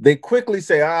 they quickly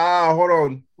say, hold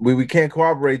on, we can't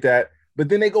corroborate that. But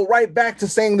then they go right back to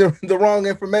saying the wrong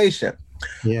information.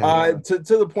 Yeah. To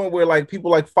the point where like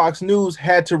people like Fox News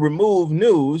had to remove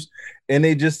news, and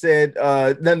they just said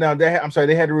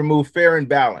they had to remove Fair and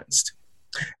Balanced.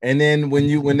 And then they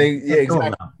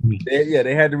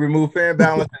had to remove Fair and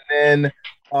Balanced, and then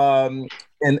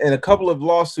and a couple of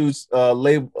lawsuits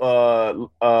hurled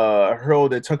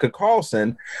at Tucker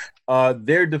Carlson.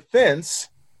 Their defense,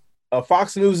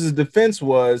 Fox News' defense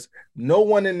was no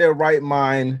one in their right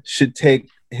mind should take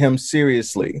him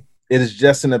seriously. It is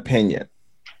just an opinion.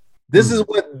 This is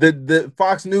what the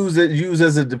Fox News used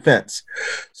as a defense.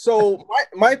 So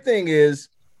my thing is,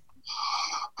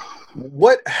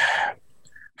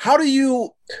 how do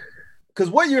you, because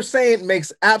what you're saying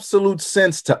makes absolute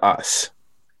sense to us.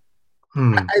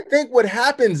 I think what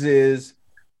happens is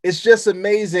it's just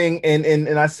amazing.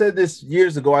 And I said this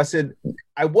years ago. I said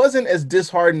I wasn't as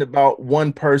disheartened about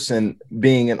one person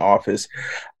being in office.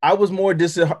 I was more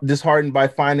disheartened by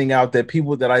finding out that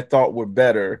people that I thought were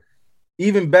better,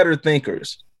 even better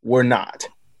thinkers, were not.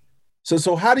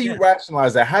 So how do you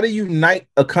rationalize that? How do you unite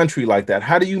a country like that?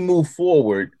 How do you move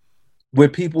forward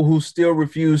with people who still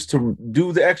refuse to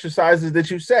do the exercises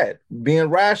that you said, being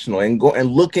rational and go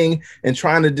and looking and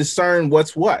trying to discern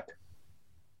what's what?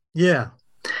 Yeah.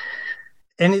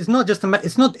 And it's not just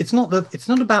it's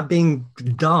not about being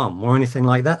dumb or anything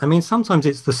like that. I mean, sometimes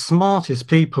it's the smartest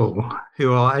people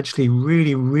who are actually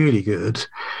really, really good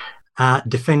at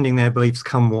defending their beliefs,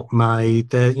 come what may.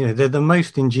 They're the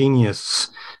most ingenious.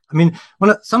 I mean,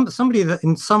 somebody that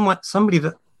in some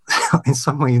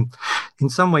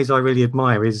ways I really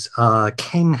admire is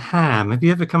Ken Ham. Have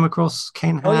you ever come across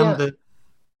Ken Ham? The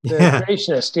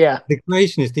creationist, the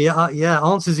creationist. The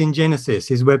Answers in Genesis.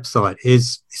 His website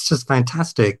it's just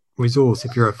fantastic resource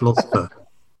if you're a philosopher,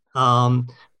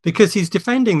 because he's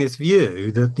defending this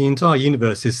view that the entire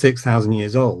universe is 6,000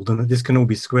 years old and that this can all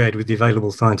be squared with the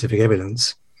available scientific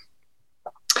evidence.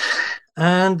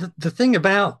 And the thing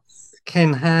about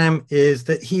Ken Ham is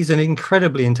that he's an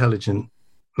incredibly intelligent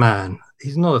man.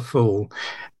 He's not a fool,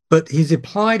 but he's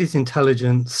applied his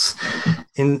intelligence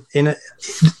in a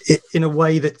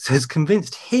way that has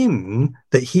convinced him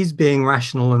that he's being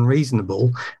rational and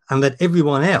reasonable, and that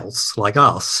everyone else, like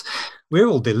us, we're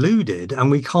all deluded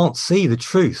and we can't see the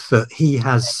truth that he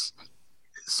has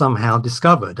somehow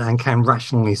discovered and can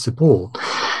rationally support.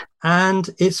 And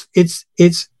it's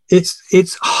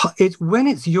when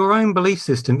it's your own belief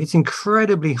system, it's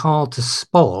incredibly hard to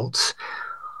spot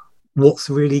what's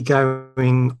really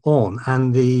going on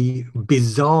and the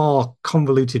bizarre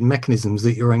convoluted mechanisms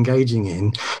that you're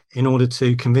engaging in order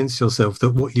to convince yourself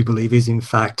that what you believe is in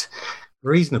fact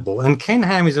reasonable. And Ken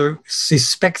Ham is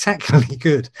spectacularly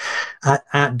good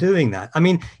at doing that. I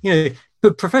mean,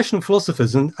 but professional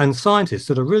philosophers and scientists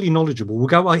that are really knowledgeable will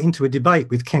go right into a debate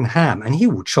with Ken Ham and he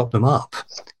will chop them up.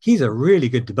 He's a really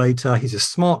good debater. He's a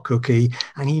smart cookie,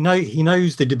 and he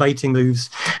knows the debating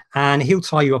moves, and he'll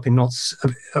tie you up in knots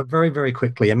very, very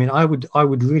quickly. I mean, I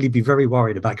would really be very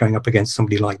worried about going up against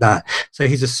somebody like that. So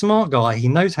he's a smart guy. He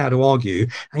knows how to argue,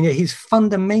 and yet he's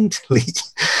fundamentally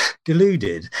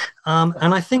deluded.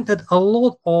 And I think that a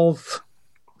lot of...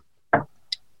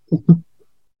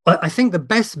 I think the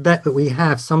best bet that we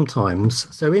have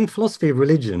sometimes, so in philosophy of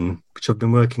religion, which I've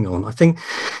been working on, I think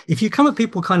if you come at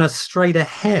people kind of straight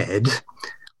ahead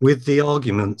with the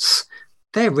arguments,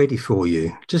 they're ready for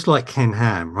you, just like Ken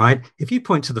Ham, right? If you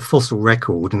point to the fossil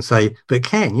record and say, but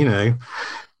Ken,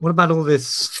 what about all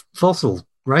this fossil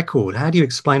record? How do you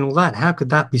explain all that? How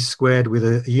could that be squared with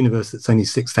a universe that's only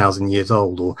 6,000 years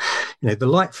old? Or, the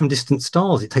light from distant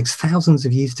stars, it takes thousands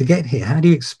of years to get here. How do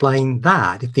you explain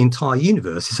that if the entire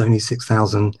universe is only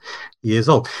 6,000 years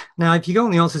old? Now, if you go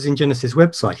on the Answers in Genesis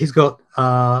website, he's got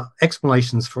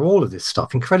explanations for all of this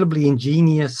stuff, incredibly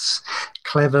ingenious,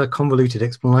 clever, convoluted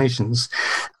explanations.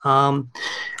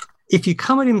 If you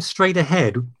come at him straight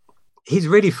ahead, he's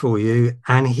ready for you,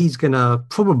 and he's going to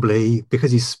probably,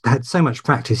 because he's had so much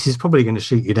practice, he's probably going to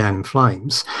shoot you down in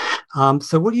flames.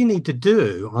 So what you need to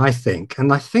do, I think,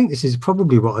 and I think this is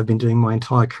probably what I've been doing my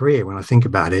entire career when I think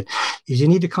about it, is you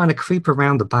need to kind of creep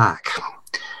around the back.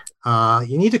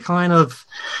 You need to kind of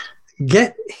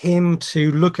get him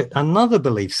to look at another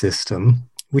belief system,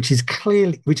 which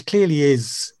clearly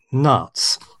is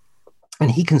nuts, and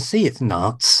he can see it's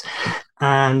nuts,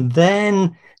 and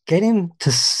then get him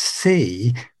to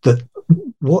see that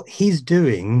what he's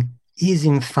doing is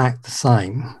in fact the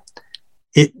same.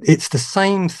 It's the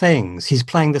same things. He's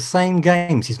playing the same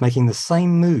games. He's making the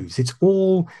same moves. It's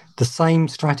all the same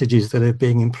strategies that are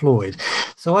being employed.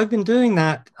 So I've been doing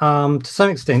that to some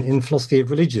extent in philosophy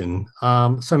of religion. So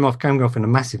I'm going off in a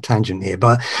massive tangent here,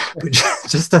 but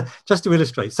just to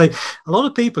illustrate. So a lot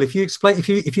of people, if you're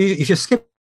skeptical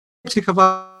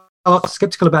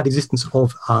about the existence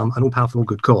of an all-powerful,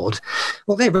 all-good God,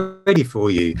 well, they're ready for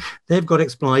you. They've got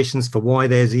explanations for why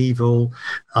there's evil.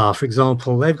 For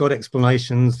example, they've got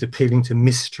explanations appealing to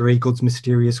mystery, God's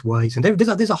mysterious ways, and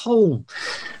there's a whole,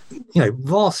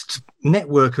 vast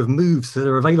network of moves that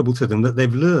are available to them that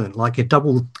they've learned, like a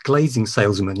double glazing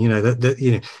salesman.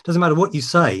 Doesn't matter what you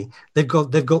say, they've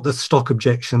got the stock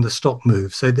objection, the stock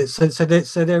move. So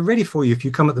they're ready for you if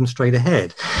you come at them straight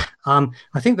ahead. I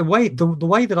think the way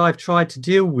that I've tried to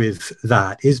deal with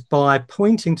that is by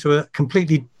pointing to a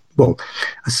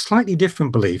slightly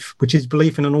different belief, which is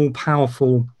belief in an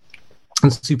all-powerful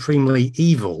and supremely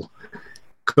evil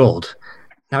God.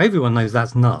 Now, everyone knows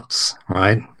that's nuts,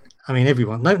 right? I mean,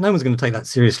 everyone, no one's going to take that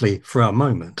seriously for a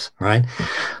moment, right?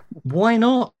 Why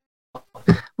not?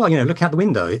 Well, look out the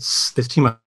window. There's too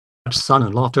much sun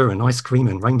and laughter and ice cream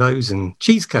and rainbows and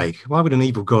cheesecake. Why would an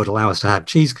evil god allow us to have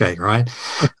cheesecake, right?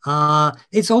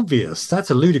 It's obvious.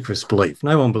 That's a ludicrous belief.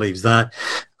 No one believes that.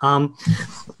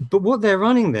 But what they're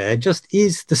running there just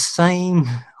is the same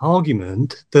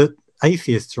argument that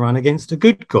atheists run against a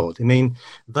good god. I mean,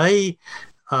 they...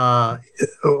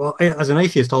 as an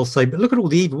atheist, I'll say, but look at all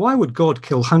the evil. Why would God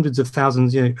kill hundreds of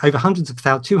thousands, over hundreds of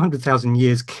thousands, 200,000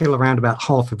 years, kill around about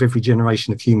half of every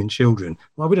generation of human children?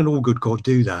 Why would an all good God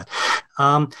do that?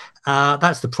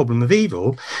 That's the problem of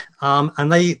evil.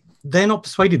 And they're not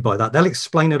persuaded by that. They'll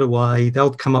explain it away.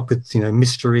 They'll come up with,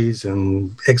 mysteries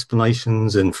and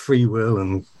explanations and free will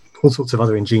and all sorts of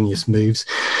other ingenious moves.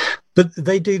 But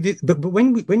they do. But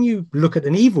when you look at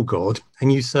an evil God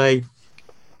and you say,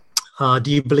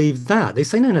 do you believe that? They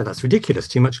say, no, that's ridiculous.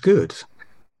 Too much good.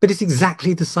 But it's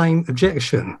exactly the same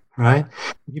objection, right?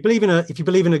 If you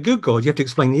believe in a good God, you have to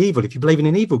explain the evil. If you believe in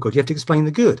an evil God, you have to explain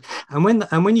the good. And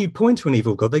when you point to an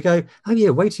evil God, they go, oh yeah,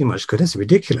 way too much good. That's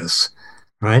ridiculous,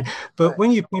 right? But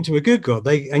when you point to a good God,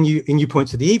 and you point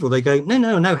to the evil, they go,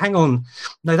 no, hang on,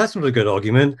 no, that's not a good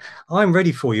argument. I'm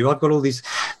ready for you. I've got all these.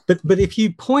 But if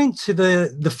you point to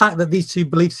the fact that these two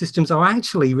belief systems are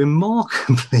actually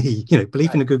remarkably,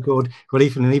 belief in a good God,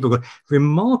 belief in an evil God,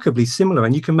 remarkably similar,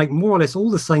 and you can make more or less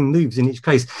all the same moves in each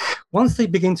case. Once they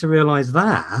begin to realize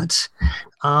that,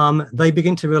 they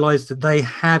begin to realize that they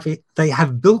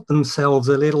have built themselves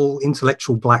a little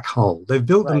intellectual black hole. They've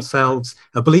built themselves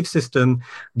a belief system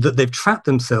that they've trapped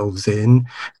themselves in,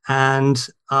 and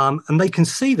they can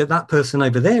see that person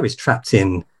over there is trapped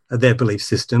in their belief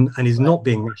system and is not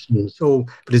being rational at all,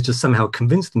 but is just somehow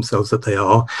convinced themselves that they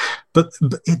are. But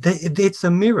it's a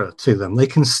mirror to them. They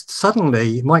can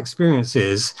suddenly, my experience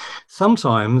is,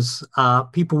 sometimes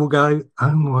people will go,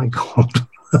 oh my God,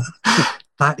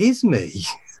 that is me.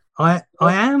 I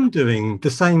am doing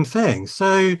the same thing.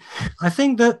 So I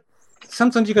think that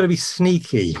sometimes you've got to be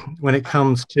sneaky when it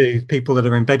comes to people that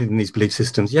are embedded in these belief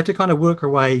systems. You have to kind of work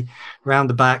your way around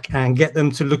the back and get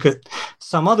them to look at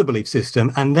some other belief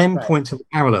system and then point to the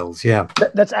parallels. Yeah.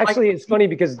 That's actually, it's funny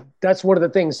because that's one of the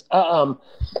things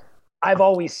I've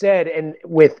always said, and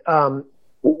with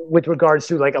regards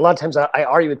to, like, a lot of times I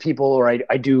argue with people, or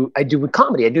I do with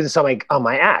comedy. I do this on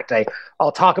my act.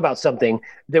 I'll talk about something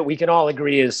that we can all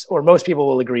agree is, or most people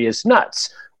will agree is nuts.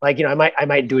 Like, I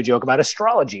might do a joke about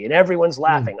astrology and everyone's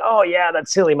laughing. Oh yeah,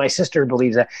 that's silly. My sister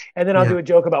believes that. And then I'll do a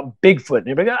joke about Bigfoot and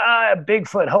everybody goes,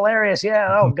 Bigfoot, hilarious.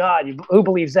 Yeah. Oh God, who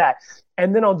believes that?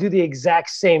 And then I'll do the exact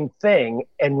same thing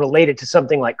and relate it to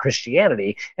something like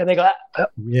Christianity. And they go,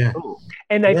 yeah. Ooh.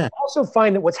 And I also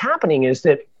find that what's happening is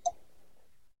that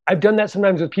I've done that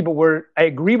sometimes with people where I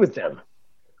agree with them.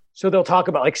 So they'll talk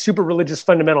about, like, super religious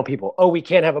fundamental people. Oh, we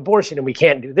can't have abortion and we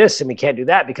can't do this and we can't do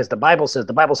that because the Bible says.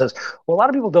 Well, a lot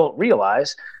of people don't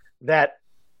realize that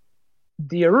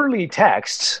the early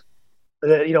texts,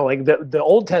 like the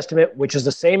Old Testament, which is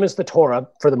the same as the Torah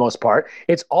for the most part,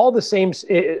 it's all the same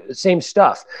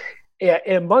stuff.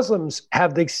 And Muslims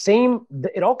have the same,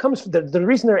 it all comes from the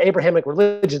reason they're Abrahamic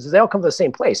religions is they all come from the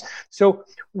same place. So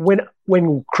when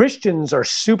Christians are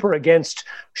super against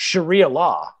Sharia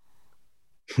law,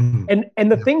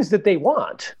 and the things that they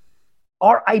want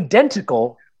are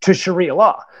identical to Sharia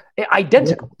law,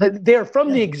 identical. They're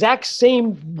from the exact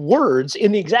same words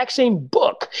in the exact same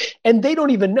book, and they don't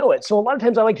even know it. So a lot of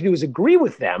times I like to do is agree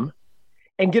with them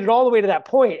and get it all the way to that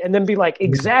point and then be like,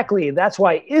 exactly, that's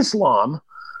why Islam,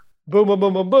 boom, boom,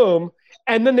 boom, boom, boom.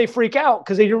 And then they freak out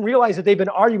because they didn't realize that they've been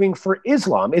arguing for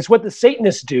Islam. It's what the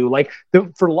Satanists do, like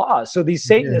for laws. So these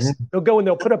Satanists, they'll go and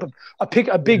they'll put up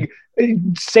a big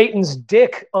Satan's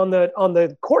dick on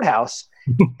the courthouse,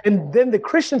 and then the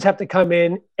Christians have to come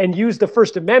in and use the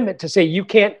First Amendment to say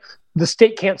the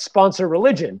state can't sponsor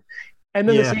religion. And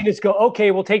then the Satanists go,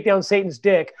 okay, we'll take down Satan's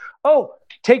dick. Oh,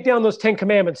 take down those 10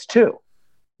 Commandments too.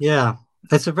 Yeah.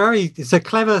 It's a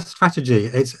clever strategy.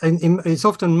 It's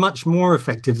often much more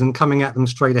effective than coming at them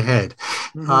straight ahead.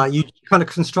 You kind of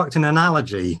construct an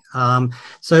analogy.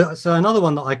 So another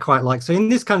one that I quite like. So in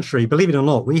this country, believe it or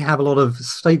not, we have a lot of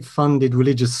state-funded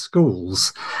religious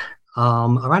schools.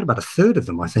 Around about a third of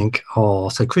them, I think, are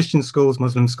Christian schools,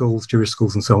 Muslim schools, Jewish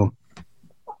schools, and so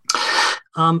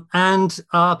on. And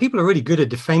people are really good at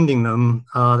defending them.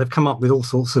 They've come up with all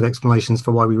sorts of explanations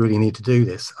for why we really need to do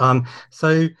this.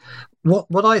 So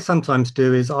what I sometimes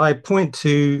do is I point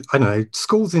to, I don't know,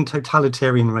 schools in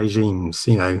totalitarian regimes.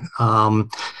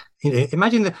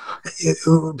 Imagine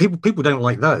that people don't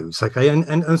like those, okay?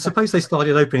 And suppose they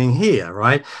started opening here,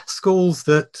 right? Schools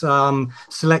that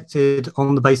selected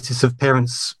on the basis of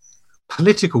parents'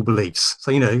 political beliefs.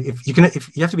 So, if you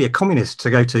have to be a communist to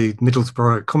go to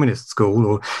Middlesbrough Communist School,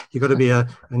 or you've got to be a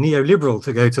neoliberal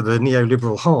to go to the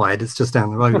neoliberal high that's just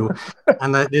down the road,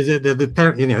 and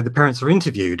the parents are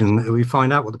interviewed, and we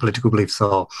find out what the political beliefs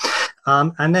are.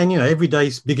 And then, every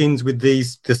day begins with the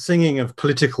singing of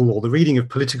political, or the reading of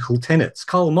political tenets.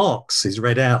 Karl Marx is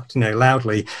read out,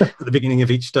 loudly at the beginning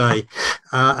of each day.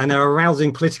 And there are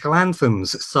rousing political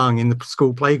anthems sung in the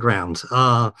school playground.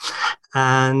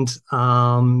 And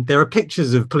there are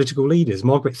pictures of political leaders,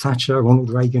 Margaret Thatcher, Ronald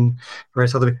Reagan,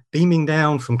 various other, beaming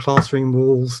down from classroom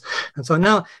walls. And so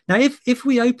now if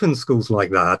we open schools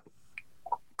like that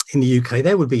in the UK,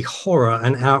 there would be horror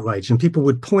and outrage, and people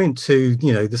would point to,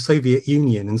 the Soviet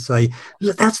Union and say,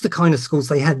 look, that's the kind of schools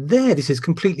they had there. This is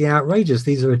completely outrageous.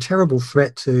 These are a terrible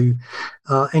threat to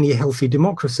any healthy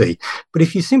democracy. But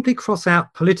if you simply cross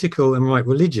out political and write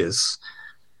religious,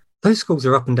 those schools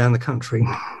are up and down the country.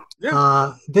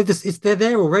 Yeah. They're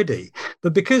there already,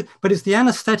 but it's the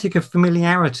anesthetic of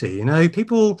familiarity.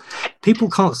 People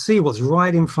can't see what's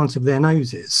right in front of their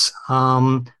noses.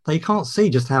 They can't see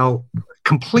just how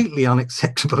completely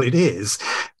unacceptable it is,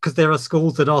 because there are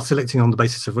schools that are selecting on the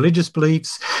basis of religious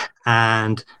beliefs,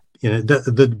 and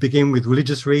that begin with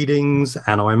religious readings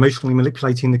and are emotionally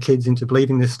manipulating the kids into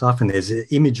believing this stuff, and there's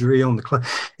imagery on the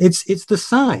it's the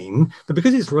same, but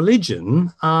because it's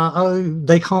religion,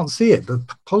 they can't see it. But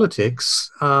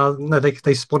politics, no,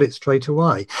 they spot it straight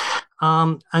away.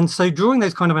 And so drawing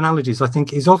those kind of analogies, I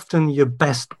think, is often your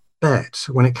best bet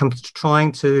when it comes to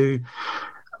trying to,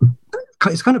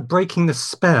 it's kind of breaking the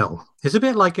spell. It's a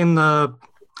bit like in the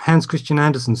Hans Christian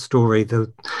Andersen story,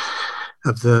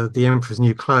 of the Emperor's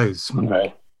New Clothes,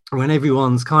 right, when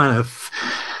everyone's kind of,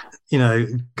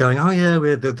 going, oh yeah,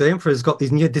 the Emperor's got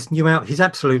this new out. He's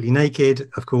absolutely naked,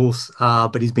 of course,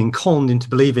 but he's been conned into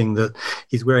believing that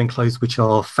he's wearing clothes which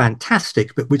are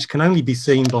fantastic, but which can only be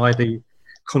seen by the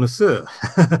connoisseur.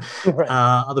 Right.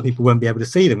 Other people won't be able to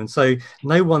see them, and so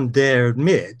no one dare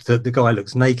admit that the guy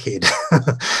looks naked.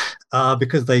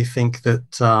 Because they think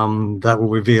that that will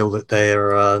reveal that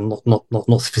they're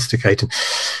not sophisticated.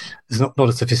 There's not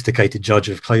a sophisticated judge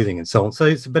of clothing and so on.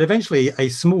 But eventually, a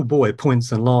small boy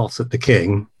points and laughs at the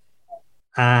king,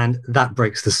 and that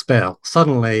breaks the spell.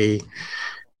 Suddenly,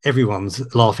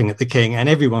 everyone's laughing at the king, and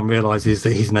everyone realizes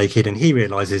that he's naked, and he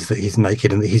realizes that he's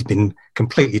naked, and that he's been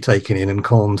completely taken in and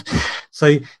conned.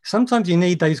 So sometimes you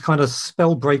need those kind of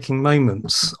spell-breaking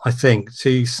moments, I think,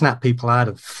 to snap people out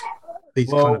of these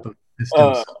kind of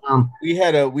we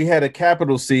had a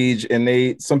capital siege,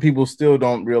 and some people still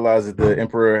don't realize that the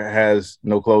emperor has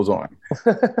no clothes on.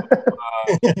 I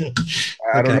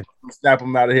don't know if I'll snap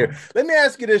them out of here. Let me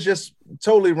ask you this just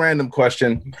totally random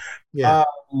question. Yeah.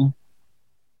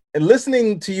 And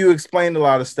listening to you explain a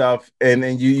lot of stuff,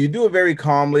 and you do it very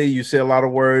calmly. You say a lot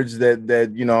of words that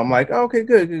I'm like, oh, okay,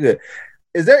 good.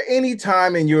 Is there any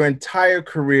time in your entire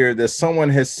career that someone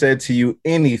has said to you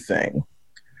anything,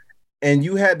 and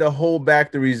you had to hold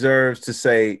back the reserves to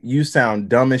say, you sound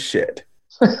dumb as shit?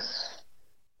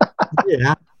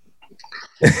 Yeah.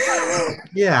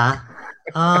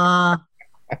 Yeah.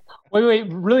 Wait,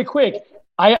 really quick.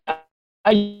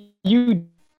 You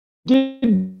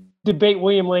did debate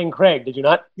William Lane Craig, did you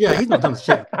not? Yeah, he's not dumb as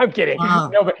shit. I'm kidding.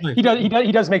 No, but he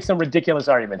does make some ridiculous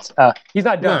arguments. He's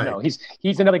not dumb, no. He's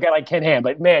another guy like Ken Ham,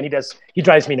 but man, he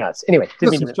drives me nuts. Anyway,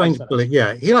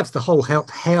 yeah, he likes the whole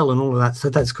hell and all of that.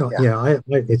 So that's quite,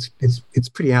 it's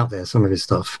pretty out there, some of his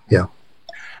stuff. Yeah.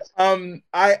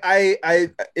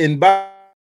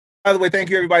 By the way, thank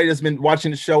you everybody that's been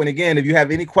watching the show. And again, if you have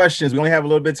any questions, we only have a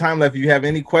little bit of time left. If you have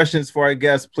any questions for our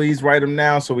guests, please write them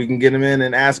now so we can get them in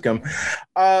and ask them.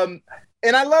 And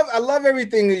I love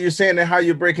everything that you're saying and how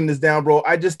you're breaking this down, bro.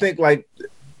 I just think, like,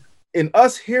 in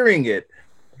us hearing it,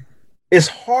 it's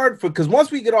hard because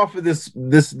once we get off of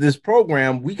this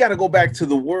program, we got to go back to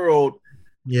the world.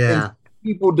 Yeah, and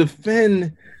people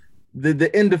defend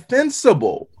the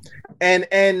indefensible, and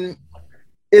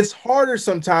it's harder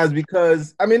sometimes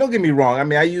because, I mean, don't get me wrong. I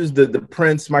mean, I use the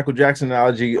Prince, Michael Jackson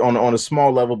analogy on a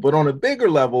small level, but on a bigger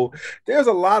level, there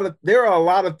are a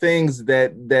lot of things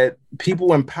that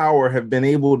people in power have been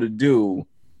able to do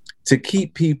to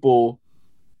keep people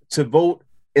to vote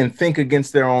and think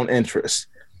against their own interests.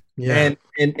 Yeah.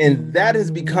 And that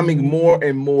is becoming more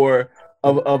and more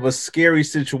of a scary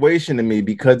situation to me,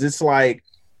 because it's like,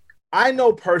 I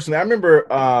know personally, I remember,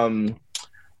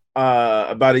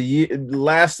 about a year,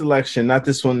 last election, not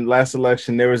this one, last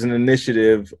election, there was an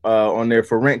initiative on there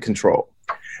for rent control.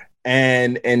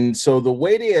 And so the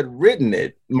way they had written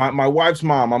it, my wife's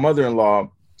mom, my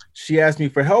mother-in-law, she asked me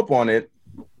for help on it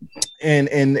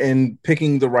and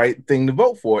picking the right thing to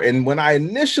vote for. And when I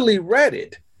initially read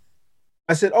it,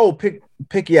 I said, oh, pick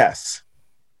yes.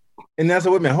 And then I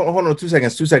said, wait a minute, hold on 2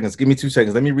 seconds. Give me 2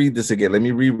 seconds. Let me read this again. Let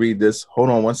me reread this. Hold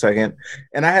on 1 second.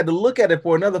 And I had to look at it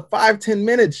for another 5-10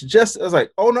 minutes. I was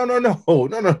like, oh,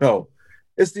 no.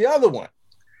 It's the other one.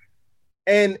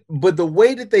 But the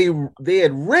way that they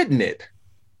had written it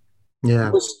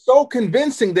was so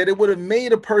convincing that it would have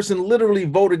made a person literally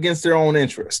vote against their own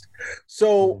interest.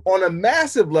 So on a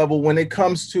massive level, when it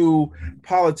comes to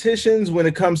politicians, when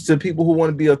it comes to people who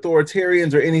want to be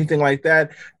authoritarians or anything like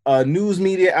that, news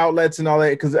media outlets and all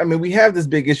that, because I mean, we have this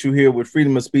big issue here with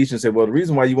freedom of speech and say, well, the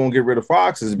reason why you won't get rid of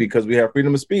Fox is because we have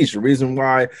freedom of speech. The reason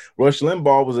why Rush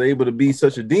Limbaugh was able to be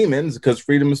such a demon is because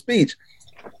freedom of speech.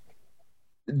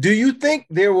 Do you think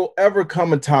there will ever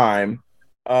come a time,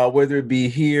 whether it be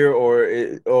here or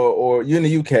in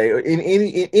the UK or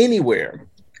anywhere,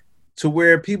 to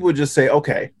where people just say,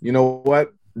 okay, you know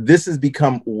what? This has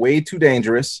become way too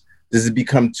dangerous. This has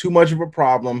become too much of a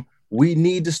problem. We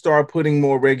need to start putting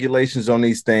more regulations on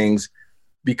these things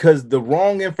because the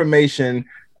wrong information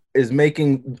is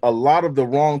making a lot of the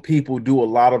wrong people do a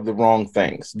lot of the wrong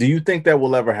things. Do you think that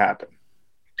will ever happen?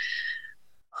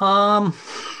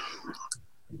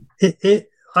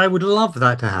 I would love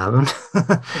that to happen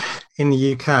in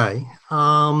the UK,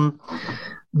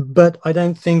 but I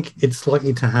don't think it's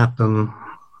likely to happen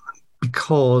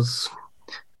because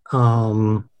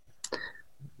the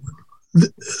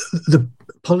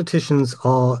politicians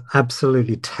are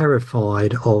absolutely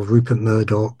terrified of Rupert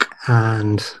Murdoch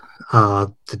and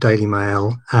the Daily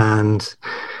Mail, and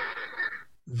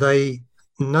they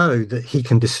know that he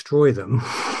can destroy them.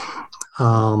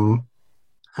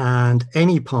 And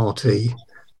any party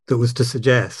that was to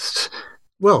suggest,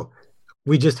 well,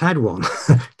 we just had one.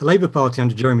 The Labour Party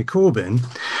under Jeremy Corbyn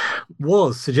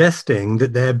was suggesting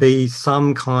that there be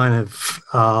some kind of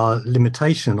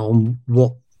limitation on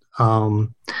what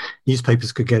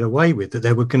newspapers could get away with, that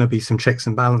there were going to be some checks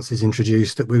and balances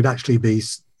introduced that would actually be,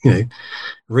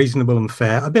 reasonable and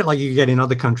fair, a bit like you get in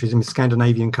other countries, in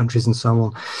Scandinavian countries and so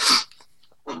on.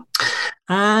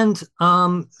 And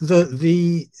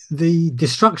the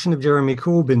destruction of Jeremy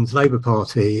Corbyn's Labour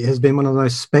Party has been one of the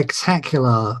most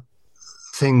spectacular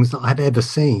things that I've ever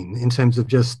seen in terms of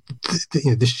just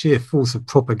the sheer force of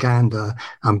propaganda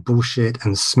and bullshit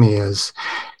and smears.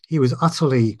 He was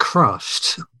utterly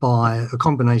crushed by a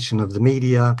combination of the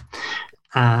media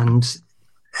and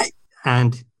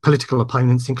political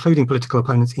opponents, including political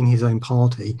opponents in his own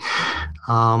party.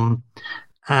 And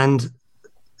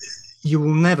you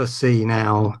will never see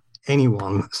now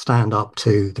anyone stand up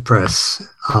to the press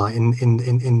in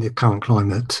the current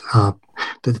climate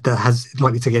that has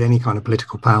likely to get any kind of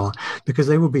political power, because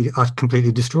they will be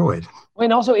completely destroyed.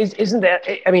 And also, isn't that?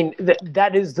 I mean,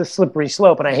 that is the slippery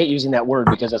slope, and I hate using that word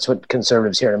because that's what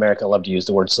conservatives here in America love to use,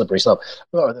 the word slippery slope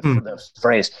or the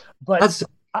phrase. But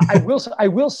I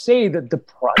will say that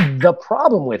the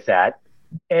problem with that,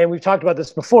 and we've talked about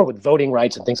this before with voting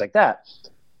rights and things like that.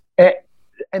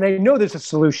 And I know there's a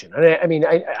solution.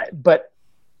 But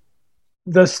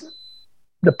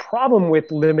the problem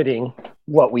with limiting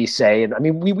what we say, and I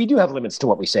mean, we do have limits to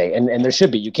what we say, and there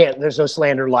should be. You can't. There's no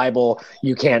slander, libel.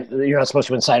 You're not supposed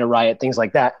to incite a riot, things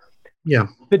like that. Yeah.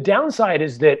 The downside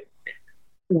is that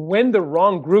when the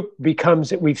wrong group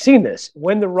becomes, we've seen this,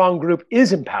 when the wrong group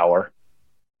is in power,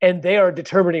 and they are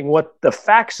determining what the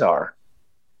facts are.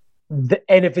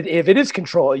 And if it is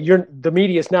control, the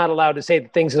media is not allowed to say the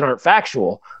things that aren't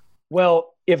factual.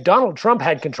 Well, if Donald Trump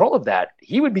had control of that,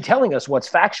 he would be telling us what's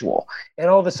factual. And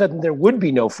all of a sudden, there would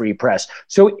be no free press.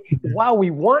 So while we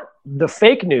want the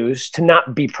fake news to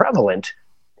not be prevalent,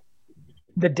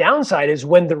 the downside is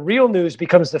when the real news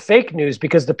becomes the fake news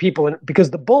because the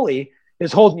bully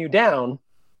is holding you down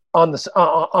on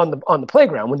the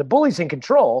playground. When the bully's in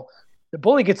control, the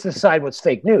bully gets to decide what's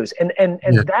fake news, and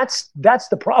that's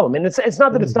the problem. And it's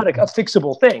not that it's not a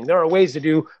fixable thing. There are ways to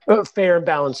do fair and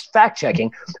balanced fact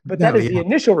checking, but that is the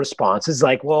initial response. Is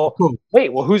like, well,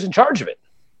 wait, who's in charge of it?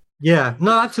 Yeah,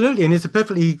 no, absolutely, and it's a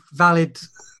perfectly valid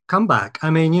comeback. I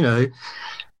mean, if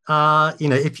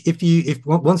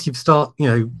once you start,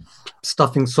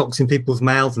 stuffing socks in people's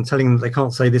mouths and telling them they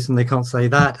can't say this and they can't say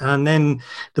that, and then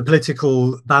the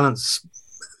political balance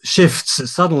shifts,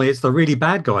 suddenly it's the really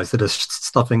bad guys that are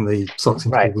stuffing the socks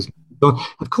into people's mouths.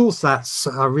 Of course, that's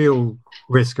a real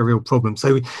risk, a real problem.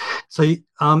 So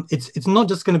it's not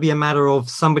just going to be a matter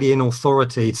of somebody in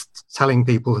authority telling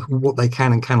people what they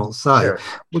can and cannot say. Sure.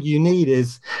 What you need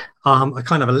is a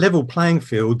kind of a level playing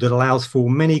field that allows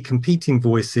for many competing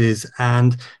voices,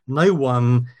 and no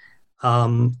one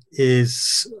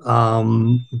is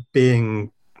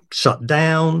being shut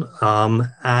down,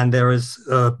 and there is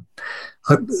a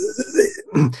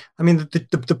I mean,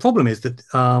 the problem is that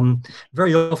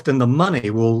very often the money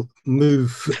will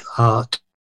move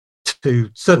to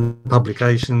certain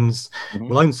publications,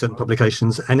 will own certain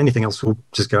publications, and anything else will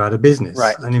just go out of business.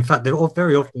 Right. And in fact, they're all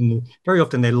very often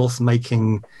they're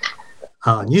loss-making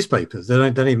newspapers.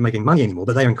 They're not even making money anymore,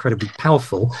 but they're incredibly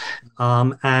powerful,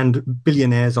 and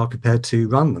billionaires are prepared to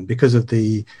run them because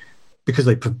they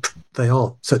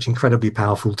are such incredibly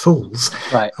powerful tools.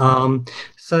 Right.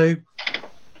 So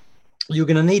you're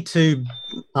going to need to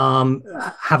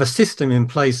have a system in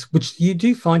place, which you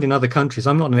do find in other countries.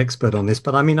 I'm not an expert on this,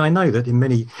 but I mean, I know that in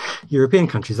many European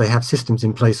countries, they have systems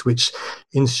in place which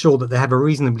ensure that they have a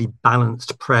reasonably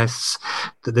balanced press,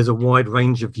 that there's a wide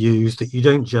range of views, that you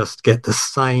don't just get the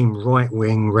same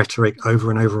right-wing rhetoric over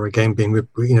and over again being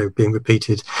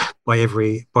repeated by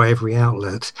every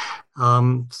outlet.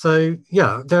 So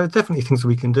yeah, there are definitely things that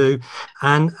we can do,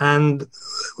 and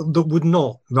that would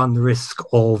not run the risk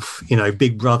of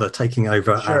Big Brother taking over.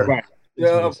 Sure. Right.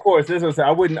 Yeah, of course. This is, I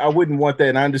wouldn't want that.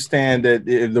 And I understand that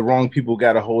if the wrong people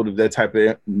got a hold of that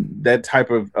type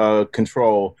of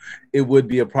control, it would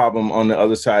be a problem on the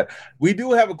other side. We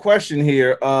do have a question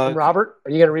here. Robert,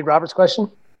 are you going to read Robert's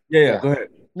question? Yeah. Go ahead.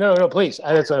 No, please.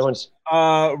 That's what I want.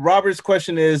 Robert's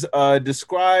question is: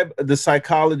 describe the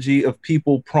psychology of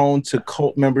people prone to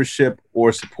cult membership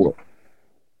or support.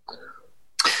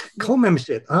 Cult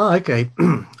membership. Oh, okay.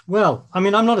 Well, I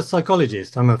mean, I'm not a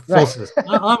psychologist. I'm a philosopher.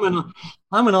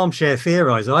 I'm an armchair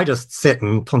theorizer. I just sit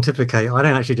and pontificate. I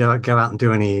don't actually go out and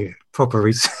do any proper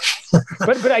research.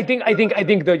 but I think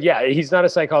that he's not a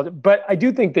psychologist. But I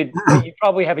do think that you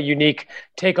probably have a unique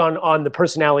take on the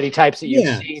personality types that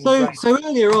you've seen. So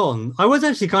earlier on, I was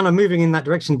actually kind of moving in that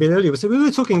direction a bit earlier. So we were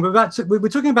talking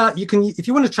about you can, if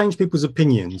you want to change people's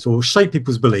opinions or shape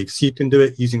people's beliefs, you can do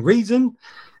it using reason.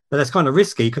 But that's kind of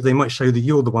risky because they might show that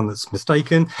you're the one that's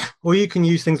mistaken. Or you can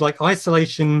use things like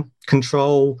isolation,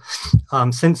 control,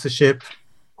 censorship,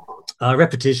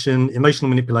 repetition, emotional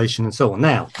manipulation, and so on.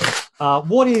 Now,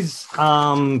 what is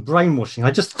brainwashing?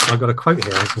 I got a quote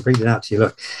here. I can read it out to you.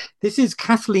 Look, this is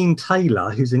Kathleen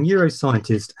Taylor, who's a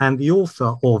neuroscientist and the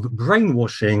author of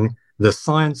Brainwashing: The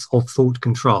Science of Thought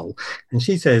Control. And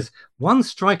she says, one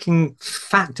striking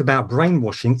fact about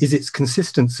brainwashing is its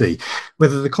consistency.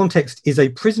 Whether the context is a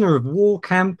prisoner of war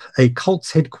camp, a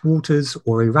cult's headquarters,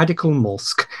 or a radical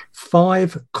mosque,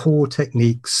 5 core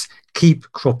techniques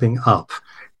keep cropping up: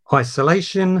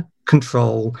 isolation,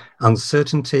 control,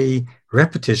 uncertainty,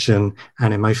 repetition,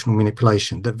 and emotional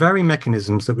manipulation, the very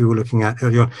mechanisms that we were looking at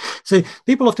earlier on. So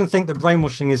people often think that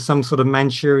brainwashing is some sort of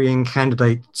Manchurian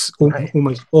candidates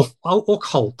almost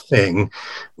occult thing,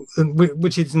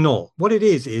 which it's not. What it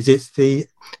is it's the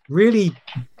really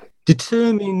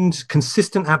determined,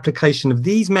 consistent application of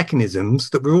these mechanisms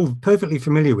that we're all perfectly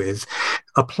familiar with,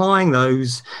 applying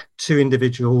those to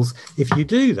individuals. If you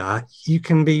do that, you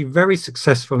can be very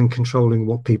successful in controlling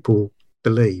what people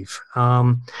believe.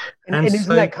 And isn't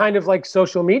that kind of like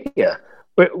social media?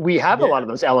 We have a lot of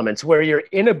those elements where you're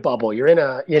in a bubble, you're in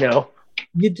a,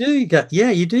 You do get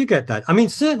that. I mean,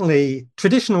 certainly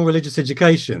traditional religious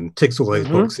education ticks all those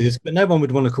boxes, but no one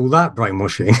would want to call that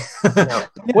brainwashing. No.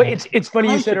 Well, it's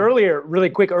funny you said earlier, really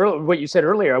quick, what you said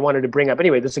earlier, I wanted to bring up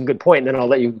anyway. This is a good point, and then I'll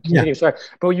let you continue. Yeah. Sorry.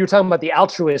 But you were talking about the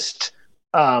altruist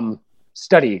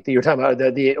study that you were talking about,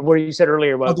 the where you said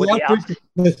earlier about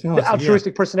the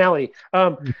altruistic personality.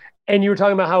 And you were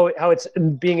talking about how it's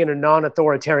being in a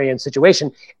non-authoritarian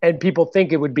situation, and people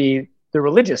think it would be the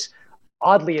religious.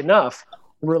 Oddly enough,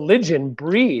 religion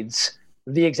breeds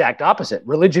the exact opposite.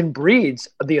 Religion breeds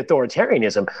the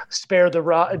authoritarianism. Spare the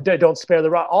rod, don't spare the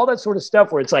rod. All that sort of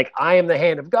stuff where it's like, I am the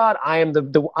hand of God. I am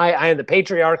I am the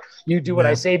patriarch. You do what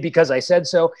I say because I said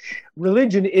so.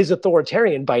 Religion is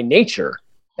authoritarian by nature.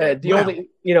 Only.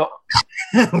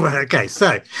 Well, okay.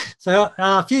 So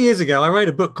a few years ago, I wrote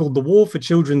a book called The War for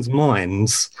Children's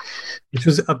Minds, which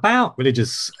was about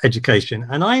religious education,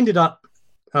 and I ended up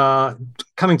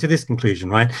coming to this conclusion,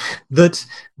 right, that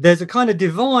there's a kind of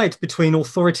divide between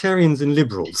authoritarians and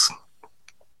liberals.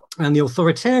 And the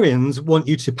authoritarians want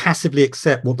you to passively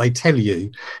accept what they tell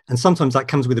you. And sometimes that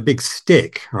comes with a big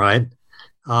stick, right?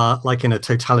 Like in a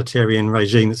totalitarian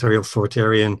regime that's very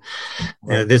authoritarian,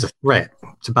 there's a threat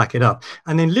to back it up.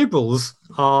 And then liberals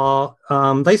are,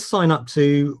 they sign up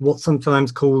to what's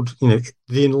sometimes called, the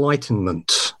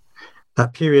Enlightenment,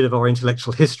 that period of our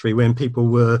intellectual history when people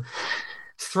were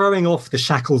throwing off the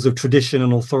shackles of tradition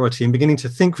and authority and beginning to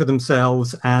think for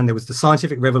themselves. And there was the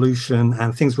scientific revolution,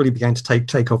 and things really began to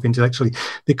take off intellectually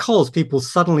because people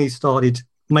suddenly started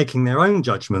making their own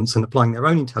judgments and applying their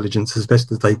own intelligence as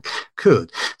best as they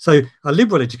could. So a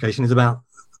liberal education is about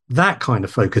that kind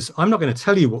of focus. I'm not going to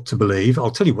tell you what to believe.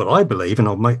 I'll tell you what I believe, and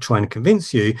I'll try and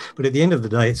convince you. But at the end of the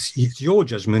day, it's your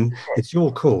judgment, it's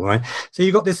your call, right? So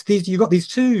you've got these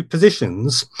two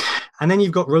positions, and then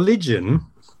you've got religion,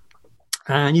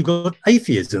 and you've got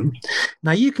atheism.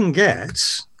 Now you can get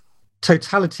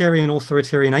totalitarian,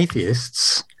 authoritarian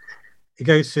atheists. You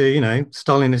go to,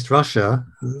 Stalinist Russia,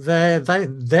 they're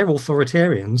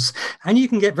authoritarians, and you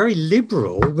can get very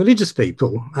liberal religious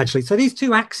people, actually. So these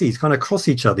two axes kind of cross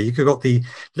each other. You've got the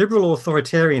liberal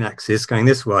authoritarian axis going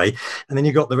this way, and then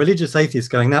you've got the religious atheist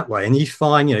going that way. And you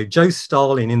find, Joe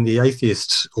Stalin in the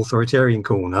atheist authoritarian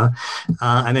corner,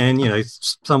 and then,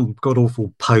 some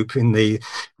god-awful pope in the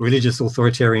religious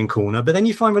authoritarian corner. But then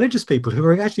you find religious people who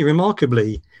are actually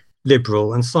remarkably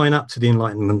liberal and sign up to the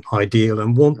Enlightenment ideal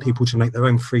and want people to make their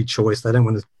own free choice. They don't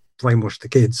want to brainwash the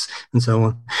kids and so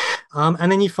on.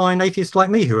 And then you find atheists like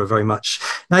me who are very much...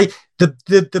 Now,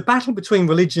 the battle between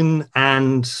religion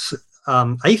and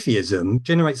atheism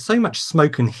generates so much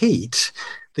smoke and heat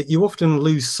that you often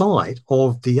lose sight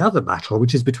of the other battle,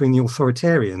 which is between the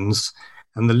authoritarians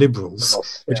and the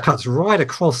liberals, which cuts right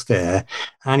across there.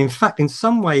 And in fact, in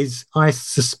some ways, I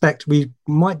suspect we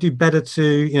might do better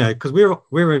to, because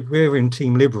we're in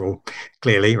Team Liberal,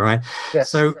 clearly, right? Yes.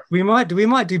 So we might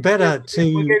do better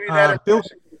to build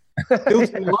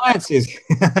some alliances,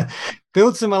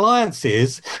 build some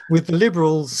alliances with the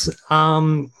liberals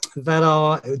that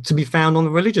are to be found on the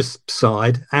religious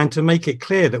side, and to make it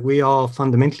clear that we are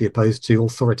fundamentally opposed to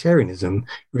authoritarianism.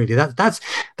 Really, that's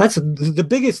the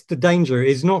biggest. The danger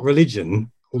is not religion,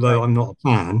 although I'm not a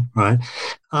fan, right?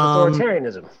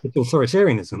 Authoritarianism. It's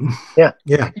authoritarianism. Yeah.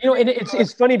 And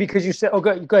it's funny because you said, go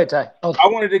ahead, Ty. I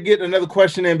wanted to get another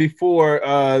question in before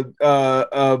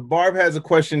Barb has a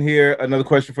question here, another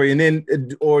question for you, and then,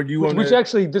 or do you want to? Which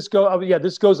actually, this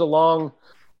goes along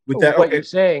with that, what you're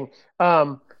saying.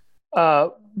 Go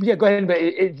ahead.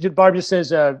 But Barb just says,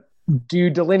 do you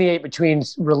delineate between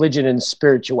religion and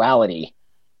spirituality?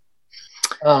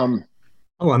 I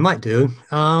might do.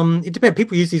 It depends.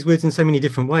 People use these words in so many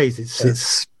different ways.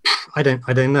 It's I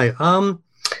don't know.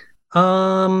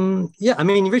 I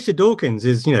mean, Richard Dawkins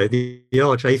is, the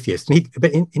arch atheist, and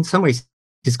but in some ways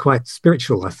he's quite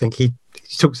spiritual. I think he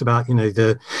talks about,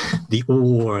 the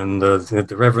awe and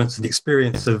the reverence and the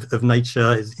experience of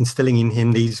nature is instilling in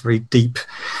him these very deep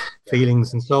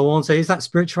feelings and so on. So is that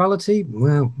spirituality?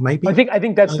 Well, maybe. I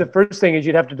think that's the first thing, is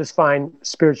you'd have to define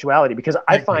spirituality, because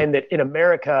I find that in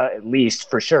America, at least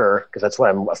for sure, because that's what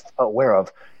I'm aware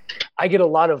of, I get a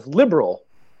lot of liberal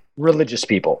religious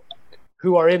people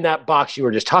who are in that box you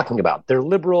were just talking about. They're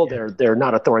liberal, they're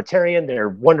not authoritarian, they're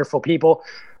wonderful people,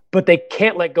 but they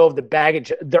can't let go of the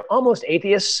baggage. They're almost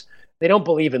atheists. They don't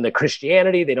believe in the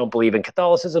Christianity, they don't believe in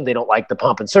Catholicism, they don't like the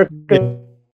pomp and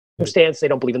circumstance, they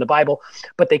don't believe in the Bible,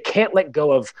 but they can't let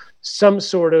go of some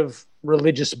sort of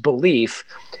religious belief.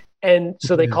 And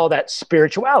so they call that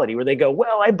spirituality, where they go,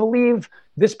 well, I believe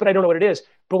this, but I don't know what it is.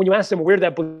 But when you ask them where did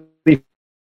that belief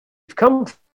come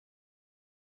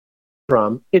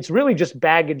from, it's really just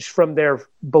baggage from their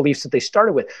beliefs that they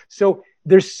started with. So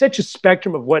there's such a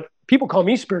spectrum of what people call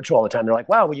me spiritual all the time. They're like,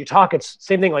 wow, when you talk, it's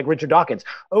same thing like Richard Dawkins.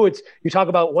 Oh, you talk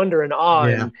about wonder and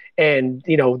awe and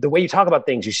the way you talk about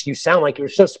things, you sound like you're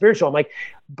so spiritual. I'm like,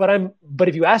 but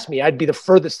if you ask me, I'd be the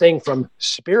furthest thing from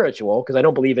spiritual, because I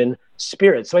don't believe in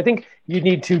spirit. So I think you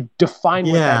need to define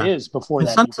what that is before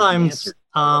that. Sometimes,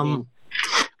 well,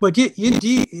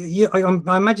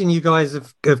 I imagine you guys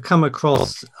have come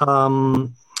across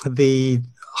the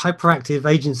hyperactive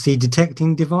agency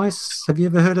detecting device. Have you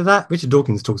ever heard of that? Richard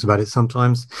Dawkins talks about it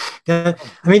sometimes. I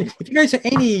mean, if you go to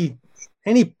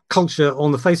any culture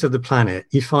on the face of the planet,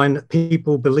 you find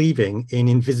people believing in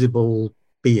invisible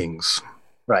beings,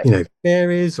 right?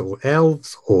 Fairies or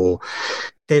elves or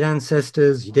dead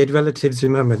ancestors, your dead relatives.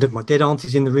 Remember, my dead aunt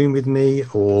is in the room with me,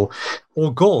 or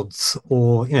gods,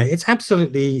 or it's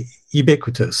absolutely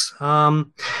ubiquitous.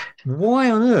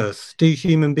 Why on earth do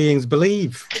human beings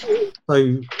believe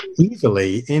so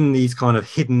easily in these kind of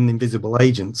hidden invisible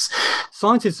agents?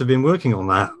 Scientists have been working on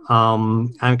that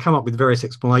and come up with various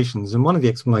explanations. And one of the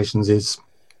explanations is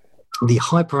the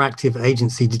hyperactive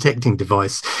agency detecting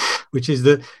device, which is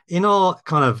that in our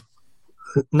kind of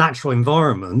natural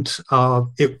environment,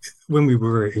 when we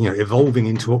were evolving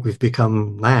into what we've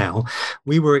become now,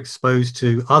 we were exposed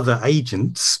to other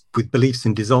agents with beliefs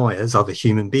and desires, other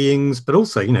human beings, but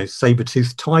also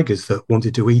saber-toothed tigers that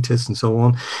wanted to eat us and so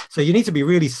on. So you need to be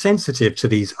really sensitive to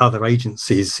these other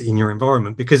agencies in your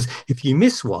environment, because if you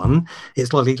miss one,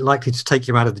 it's likely to take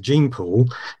you out of the gene pool,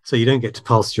 so you don't get to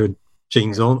pass your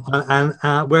genes on, and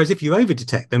whereas if you over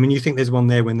detect them and you think there's one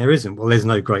there when there isn't, well, there's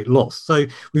no great loss. So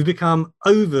we've become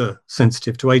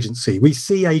oversensitive to agency. We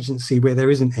see agency where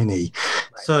there isn't any.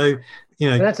 Right. So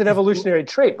and that's an evolutionary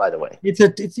trait, by the way. It's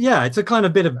a kind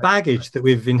of bit of baggage that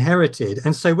we've inherited.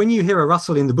 And so when you hear a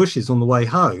rustle in the bushes on the way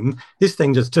home, this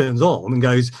thing just turns on and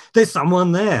goes, there's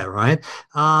someone there, right?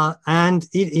 And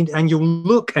you'll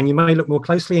look, and you may look more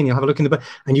closely, and you'll have a look in the back,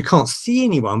 and you can't see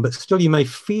anyone, but still you may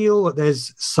feel that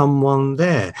there's someone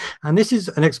there. And this is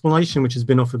an explanation which has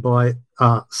been offered by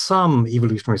some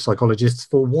evolutionary psychologists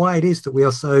for why it is that we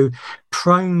are so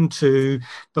prone to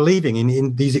believing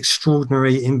in these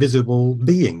extraordinary invisible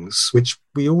beings, which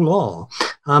we all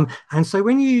are. And so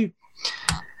religion,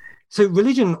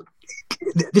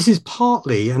 this is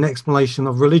partly an explanation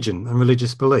of religion and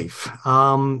religious belief.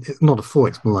 Not a full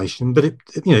explanation, but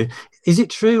is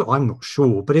it true? I'm not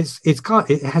sure, but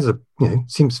it has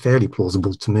seems fairly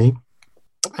plausible to me.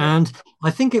 And I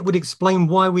think it would explain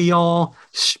why we are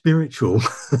spiritual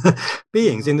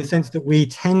beings, in the sense that we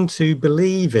tend to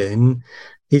believe in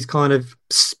these kind of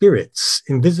spirits,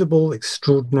 invisible,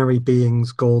 extraordinary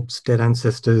beings, gods, dead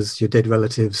ancestors, your dead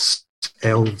relatives,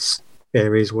 elves,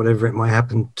 fairies, whatever it might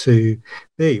happen to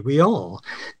be. We are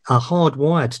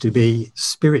hardwired to be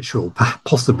spiritual,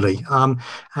 possibly.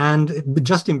 And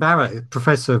Justin Barrett,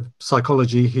 professor of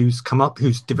psychology, who's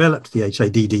developed the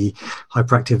HADD,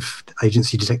 hyperactive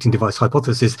agency detecting device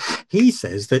hypothesis, he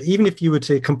says that even if you were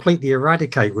to completely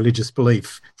eradicate religious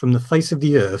belief from the face of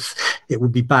the earth, it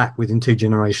would be back within 2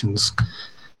 generations.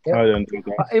 Yeah. I don't think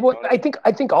that.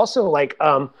 I think also, like,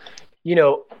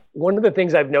 one of the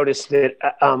things I've noticed that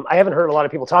I haven't heard a lot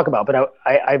of people talk about, but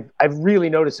I've really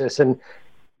noticed this. And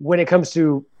when it comes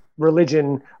to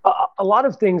religion, a lot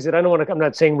of things that I'm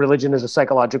not saying religion is a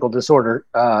psychological disorder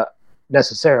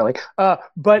necessarily,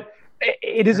 but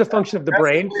it is a function of the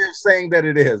brain. That's a way of saying that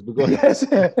it is. Because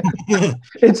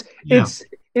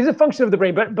it's a function of the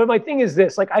brain. But my thing is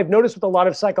this: like, I've noticed with a lot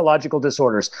of psychological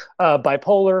disorders,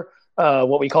 bipolar,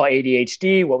 what we call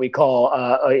ADHD, what we call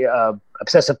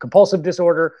obsessive compulsive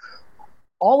disorder.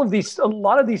 A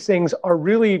lot of these things are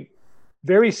really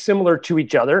very similar to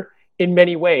each other in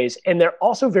many ways. And they're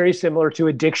also very similar to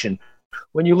addiction.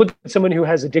 When you look at someone who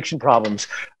has addiction problems,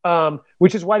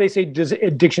 which is why they say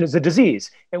addiction is a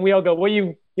disease. And we all go, well,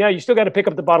 you still got to pick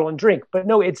up the bottle and drink. But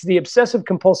no, it's the obsessive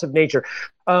compulsive nature.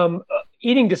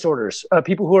 Eating disorders,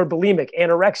 people who are bulimic,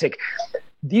 anorexic,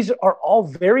 these are all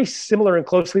very similar and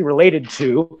closely related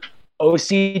to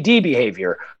OCD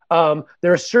behavior.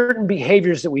 There are certain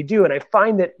behaviors that we do. And I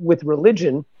find that with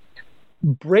religion,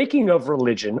 breaking of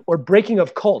religion or breaking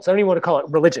of cults, I don't even want to call it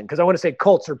religion, because I want to say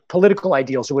cults or political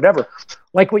ideals or whatever,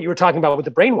 like what you were talking about with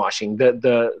the brainwashing,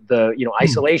 the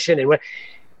isolation. And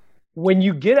when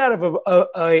you get out of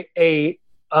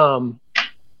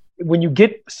when you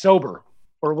get sober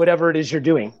or whatever it is you're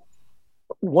doing,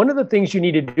 one of the things you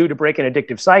need to do to break an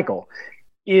addictive cycle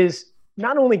is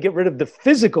not only get rid of the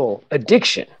physical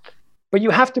addiction, but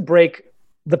you have to break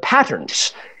the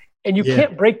patterns. And you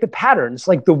can't break the patterns.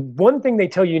 Like, the one thing they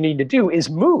tell you need to do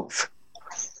is move.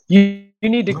 You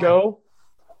need to go,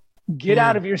 get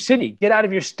out of your city, get out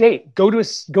of your state, go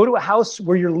to a house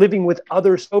where you're living with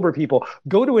other sober people,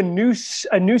 go to a new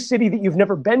city that you've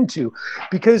never been to,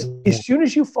 because as soon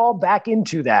as you fall back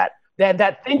into that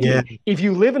thinking, if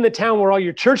you live in the town where all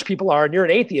your church people are and you're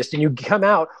an atheist and you come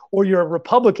out, or you're a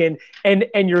Republican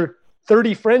and your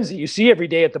 30 friends that you see every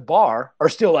day at the bar are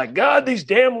still like, God, these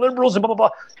damn liberals and blah, blah,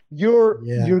 blah. You're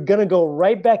going to go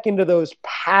right back into those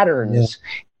patterns.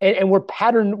 And we're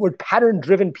pattern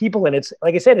driven people. And it's,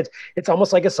 like I said, it's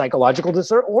almost like a psychological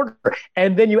disorder.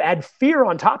 And then you add fear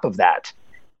on top of that,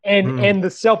 and the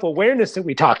self-awareness that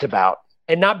we talked about,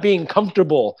 and not being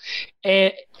comfortable.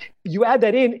 And you add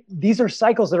that in, these are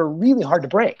cycles that are really hard to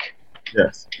break.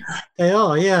 Yes, they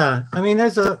are. Yeah. I mean,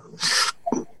 the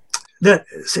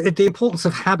importance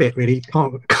of habit really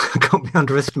can't be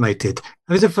underestimated.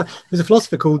 There's a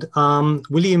philosopher called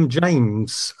William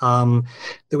James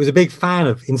that was a big fan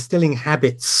of instilling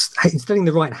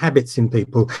the right habits in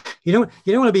people. You don't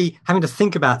want to be having to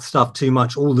think about stuff too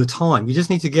much all the time. You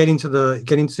just need to get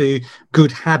into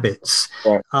good habits.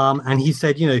 Right. And he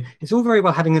said, it's all very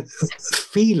well having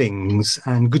feelings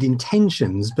and good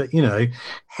intentions, but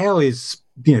hell is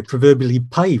proverbially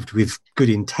paved with good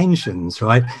intentions,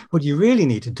 right? What you really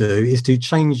need to do is to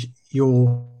change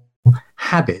your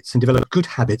habits and develop good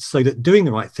habits so that doing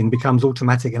the right thing becomes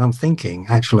automatic and unthinking,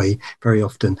 actually, very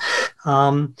often.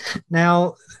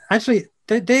 Now, actually,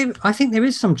 I think there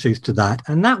is some truth to that,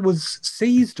 and that was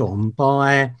seized on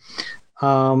by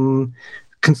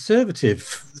conservative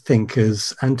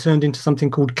thinkers and turned into something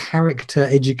called character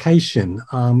education,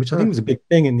 which I think was a big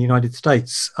thing in the United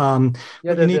States.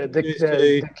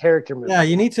 The character movement. Yeah,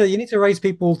 you need to raise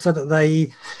people so that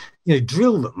they,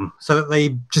 drill them so that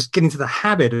they just get into the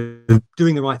habit of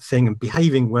doing the right thing and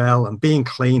behaving well and being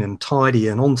clean and tidy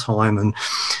and on time.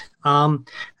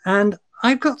 And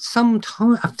I've got some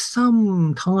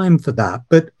time for that,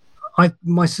 but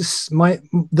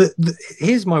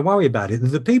here's my worry about it.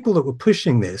 The people that were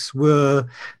pushing this were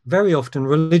very often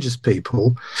religious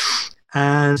people,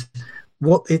 and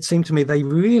what it seemed to me they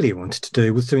really wanted to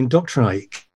do was to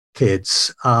indoctrinate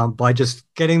kids by just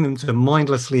getting them to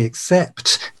mindlessly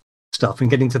accept stuff and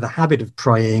get into the habit of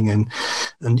praying and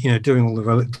doing all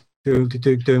of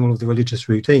the religious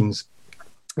routines.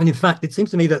 And in fact, it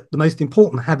seems to me that the most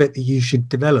important habit that you should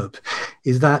develop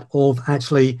is that of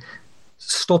actually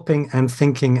stopping and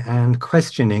thinking and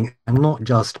questioning and not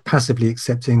just passively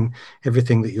accepting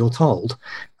everything that you're told.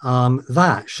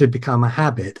 That should become a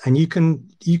habit, and you can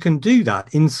do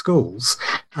that in schools.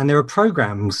 And there are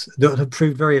programs that have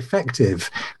proved very effective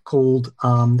called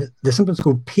there's something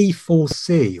called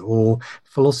P4C, or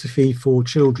Philosophy for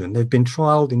Children. They've been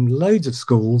trialed in loads of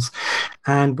schools,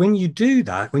 and when you do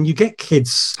that, when you get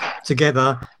kids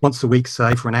together once a week,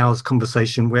 say for an hour's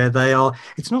conversation, where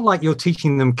it's not like you're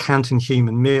teaching them Kant and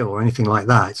Hume Mill or anything like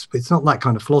that. It's not that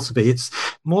kind of philosophy. It's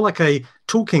more like a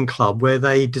talking club where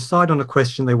they decide on a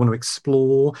question they want to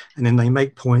explore, and then they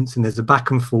make points, and there's a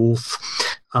back and forth.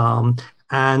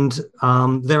 And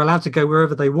they're allowed to go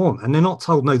wherever they want. And they're not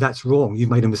told, no, that's wrong, you've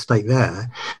made a mistake there.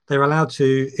 They're allowed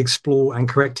to explore and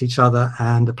correct each other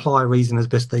and apply reason as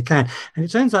best they can. And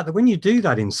it turns out that when you do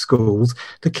that in schools,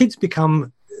 the kids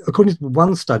become, according to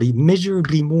one study,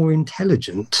 measurably more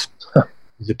intelligent.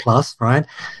 The plus, right?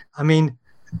 I mean,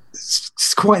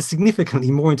 it's quite significantly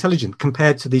more intelligent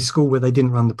compared to the schools where they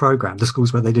didn't run the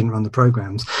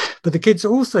programs. But the kids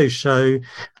also show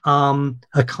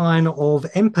a kind of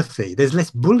empathy. There's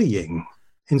less bullying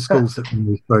in schools that run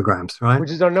these programs, right?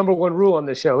 Which is our number one rule on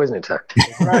this show, isn't it?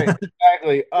 Right,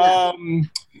 exactly.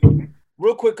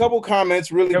 Real quick, couple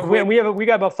comments. Really quick. We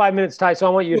got about 5 minutes, Ty. So I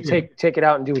want you to take it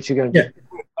out and do what you're going to do.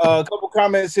 A couple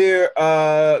comments here.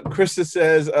 Krista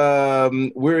says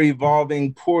we're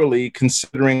evolving poorly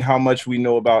considering how much we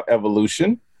know about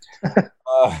evolution.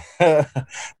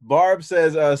 Barb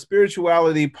says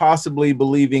spirituality possibly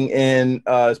believing in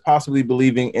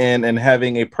and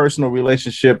having a personal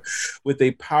relationship with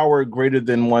a power greater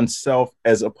than oneself,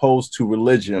 as opposed to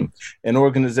religion, an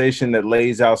organization that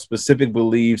lays out specific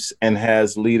beliefs and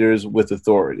has leaders with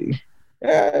authority.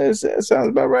 Yeah, it sounds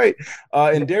about right.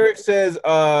 And Derek says,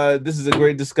 this is a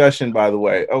great discussion, by the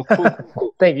way. Oh,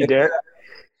 cool. Thank you, Derek.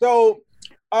 So,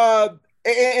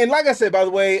 and like I said, by the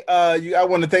way, I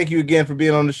want to thank you again for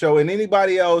being on the show. And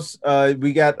anybody else,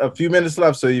 we got a few minutes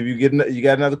left. So if you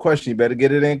got another question, you better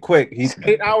get it in quick. He's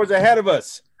 8 hours ahead of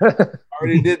us.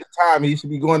 Already did the time. He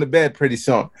should be going to bed pretty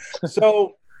soon.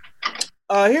 So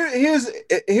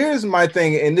here's my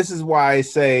thing. And this is why I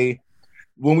say,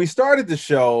 when we started the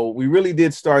show, we really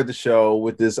did start the show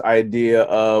with this idea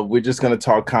of we're just going to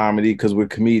talk comedy because we're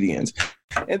comedians.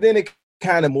 And then it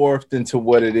kind of morphed into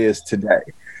what it is today.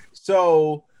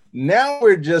 So now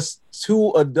we're just two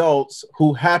adults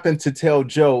who happen to tell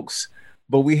jokes,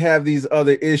 but we have these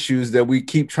other issues that we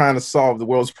keep trying to solve the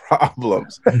world's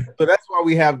problems. So that's why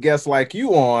we have guests like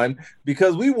you on,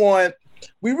 because we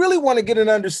really want to get an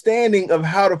understanding of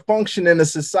how to function in a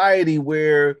society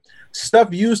where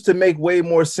stuff used to make way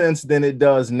more sense than it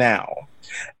does now.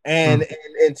 And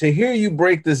to hear you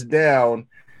break this down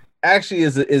actually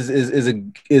is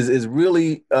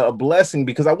really a blessing,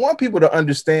 because I want people to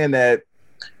understand that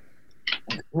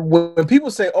when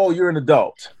people say, oh, you're an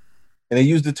adult, and they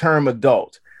use the term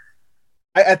adult,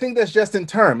 I think that's just in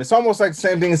term. It's almost like the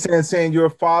same thing as saying you're a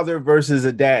father versus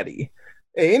a daddy.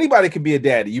 Hey, anybody could be a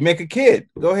daddy. You make a kid,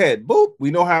 go ahead, boop.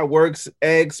 We know how it works.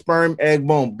 Egg, sperm, egg,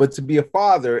 boom. But to be a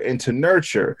father and to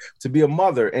nurture, to be a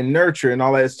mother and nurture and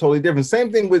all that is totally different.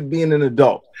 Same thing with being an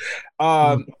adult,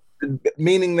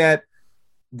 meaning that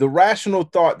the rational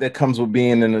thought that comes with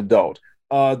being an adult,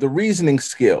 the reasoning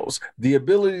skills, the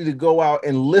ability to go out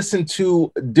and listen to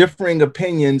differing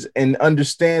opinions and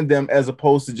understand them as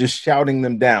opposed to just shouting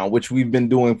them down, which we've been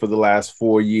doing for the last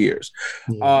 4 years.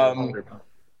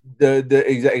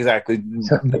 Exactly.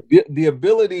 The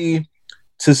ability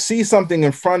to see something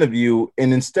in front of you,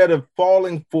 and instead of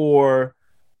falling for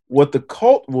what the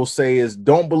cult will say is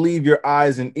don't believe your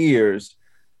eyes and ears,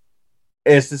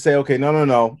 is to say, okay,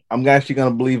 no, I'm actually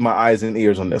going to believe my eyes and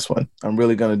ears on this one. I'm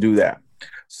really going to do that.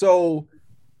 So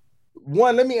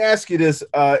one, let me ask you this,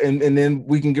 and then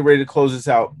we can get ready to close this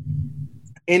out.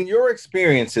 in your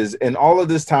experiences in all of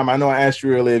this time, I know I asked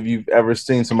you earlier if you've ever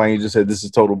seen somebody, you just said this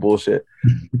is total bullshit.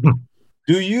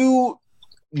 Do you,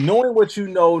 knowing what you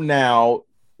know now,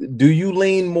 do you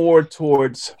lean more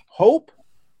towards hope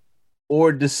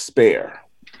or despair?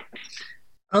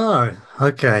 Oh,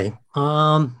 okay.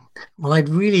 Well, I'd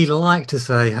really like to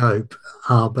say hope,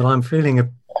 but I'm feeling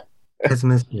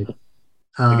pessimistic.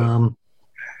 Yeah.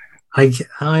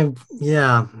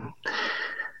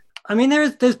 I mean,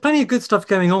 there's plenty of good stuff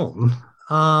going on,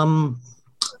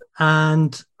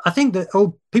 and I think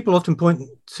that people often point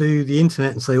to the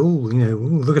internet and say, "Oh,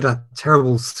 look at that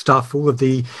terrible stuff, all of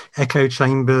the echo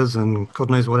chambers and God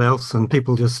knows what else," and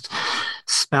people just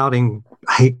spouting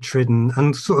hatred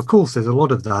and sort of course, there's a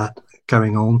lot of that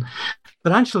going on.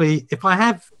 But actually, if I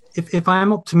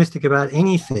am optimistic about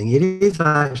anything, it is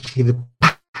actually the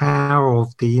power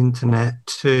of the internet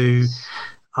to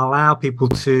allow people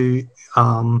to.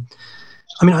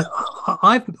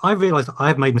 I've realised that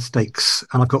I've made mistakes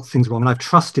and I've got things wrong, and I've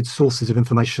trusted sources of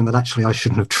information that actually I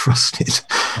shouldn't have trusted.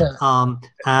 Yeah.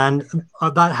 And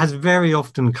that has very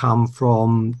often come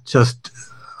from just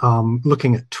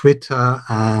looking at Twitter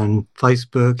and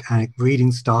Facebook and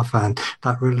reading stuff, and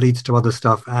that leads to other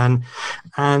stuff. And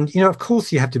of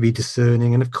course you have to be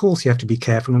discerning, and of course you have to be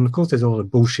careful, and of course there's a lot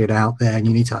of bullshit out there, and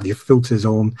you need to have your filters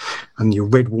on and your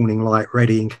red warning light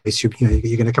ready in case you're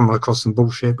going to come across some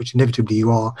bullshit, which inevitably you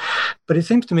are. But it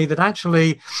seems to me that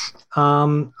actually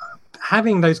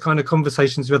having those kind of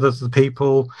conversations with other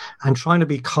people and trying to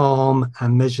be calm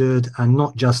and measured and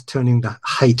not just turning the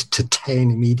hate to 10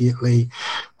 immediately,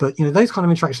 but those kind of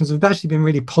interactions have actually been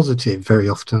really positive very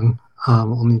often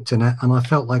on the internet, and I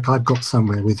felt like I've got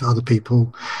somewhere with other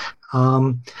people.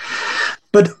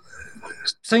 But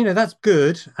so that's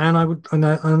good, and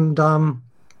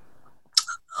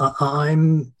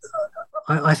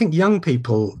I think young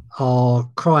people are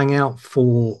crying out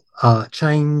for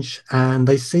change, and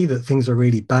they see that things are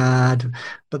really bad,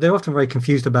 but they're often very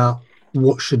confused about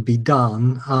what should be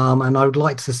done. And I would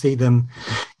like to see them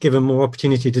given more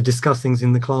opportunity to discuss things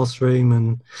in the classroom,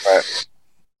 and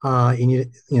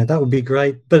that would be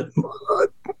great. But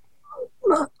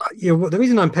the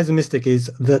reason I'm pessimistic is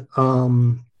that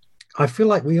I feel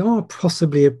like we are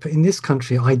possibly in this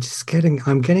country.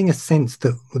 I'm getting a sense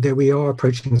that we are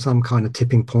approaching some kind of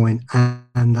tipping point,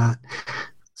 and that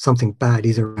something bad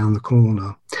is around the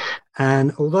corner.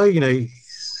 And although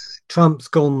Trump's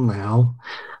gone now,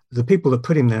 the people that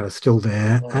put him there are still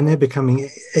there, and they're becoming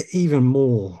even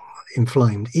more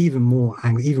inflamed, even more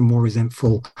angry, even more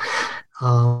resentful.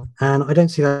 And I don't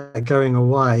see that going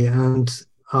away. And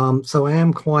so I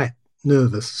am quite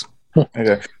nervous.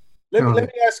 Okay. Let me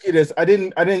ask you this. I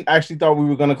didn't actually thought we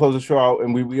were going to close the show out,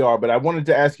 and we are, but I wanted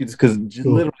to ask you this because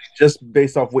literally just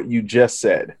based off what you just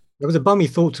said. That was a bummy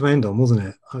thought to end on, wasn't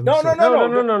it? No.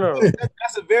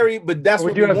 That's a very, but that's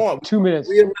what we want. 2 minutes.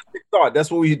 Realistic thought.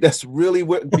 That's really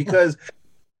what, because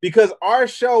our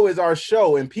show is our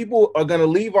show, and people are going to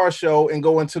leave our show and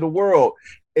go into the world.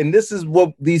 And this is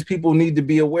what these people need to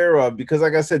be aware of, because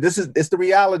like I said, it's the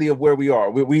reality of where we are.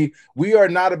 We are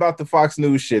not about the Fox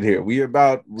News shit here. We are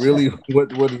about really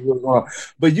what is going on.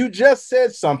 But you just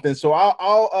said something, so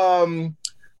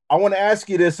I want to ask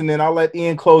you this, and then I'll let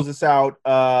Ian close this out.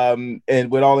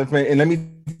 And with all information, and let me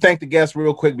thank the guests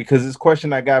real quick, because this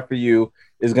question I got for you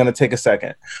is going to take a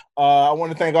second. I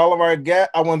want to thank all of our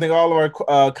guests. I want to thank all of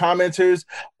our commenters: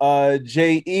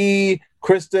 J.E.,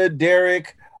 Krista,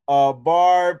 Derek,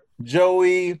 Barb,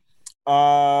 Joey,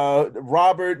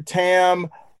 Robert, Tam.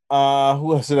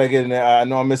 Who else did I get in there? I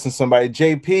know I'm missing somebody.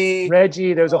 JP,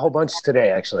 Reggie. There's a whole bunch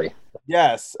today, actually.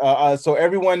 Yes. So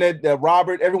everyone that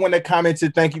Robert, everyone that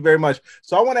commented, thank you very much.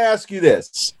 So I want to ask you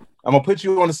this. I'm gonna put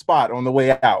you on the spot on the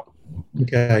way out.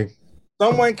 Okay.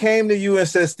 Someone came to you and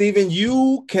said, Stephen,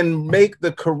 you can make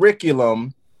the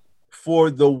curriculum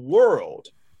for the world,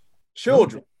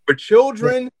 for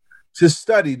children to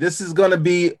study. This is going to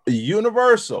be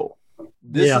universal.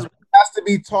 This is what has to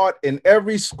be taught in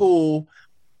every school.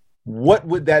 What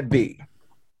would that be?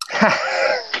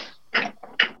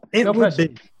 It would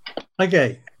be.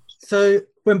 Okay. So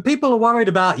when people are worried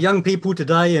about young people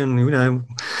today and,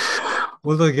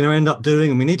 what they're going to end up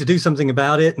doing, and we need to do something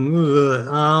about it,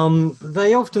 and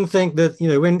they often think that,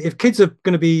 if kids are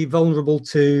going to be vulnerable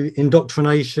to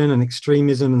indoctrination and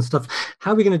extremism and stuff,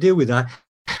 how are we going to deal with that?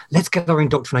 Let's get our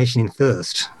indoctrination in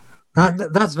first.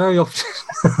 That's very often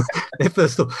their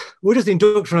first thought. We'll just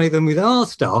indoctrinate them with our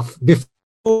stuff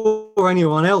before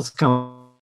anyone else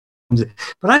comes.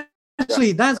 But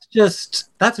actually, that's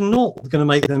not going to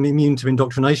make them immune to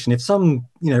indoctrination. If some,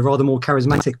 rather more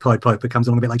charismatic Pied Piper comes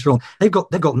along a bit later on, they've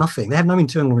got nothing. They have no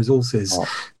internal resources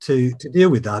to deal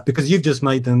with that, because you've just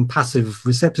made them passive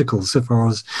receptacles so far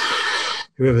as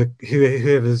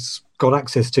whoever's got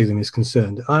access to them is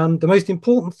concerned. The most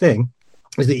important thing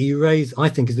is that you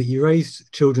raise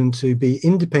children to be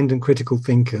independent critical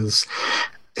thinkers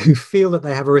who feel that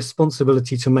they have a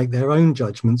responsibility to make their own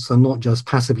judgments and not just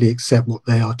passively accept what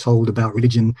they are told about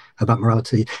religion, about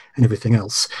morality and everything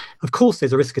else. Of course,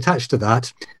 there's a risk attached to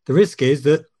that. The risk is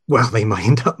that, well, they might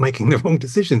end up making the wrong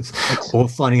decisions or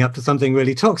signing up to something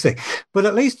really toxic. But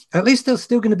at least they're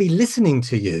still going to be listening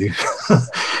to you,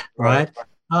 right?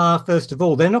 First of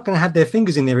all, they're not going to have their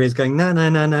fingers in their ears going, no,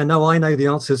 I know the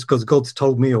answers because God's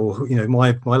told me, or,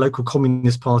 my local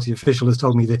Communist Party official has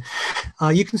told me that.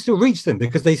 You can still reach them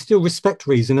because they still respect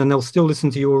reason and they'll still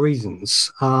listen to your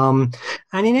reasons. And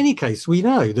in any case, we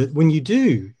know that when you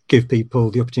do give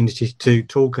people the opportunity to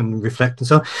talk and reflect and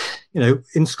so on,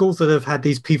 in schools that have had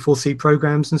these P4C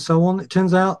programs and so on, it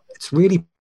turns out it's really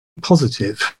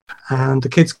positive, and the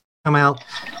kids come out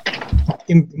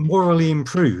morally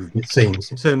improved, it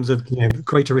seems, in terms of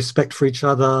greater respect for each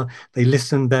other. They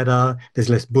listen better. There's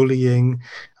less bullying.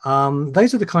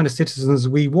 Those are the kind of citizens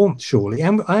we want, surely.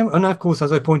 And of course,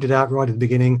 as I pointed out right at the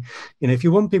beginning, if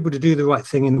you want people to do the right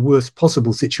thing in the worst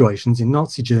possible situations in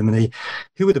Nazi Germany,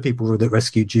 who were the people that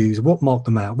rescued Jews? What marked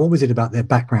them out? What was it about their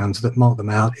backgrounds that marked them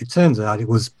out? It turns out it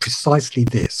was precisely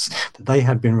this, that they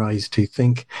had been raised to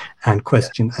think and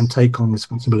question and take on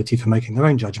responsibility for making their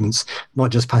own judgments,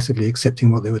 not just passively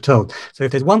accepting what they were told. So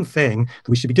if there's one thing that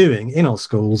we should be doing in our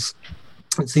schools,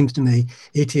 it seems to me,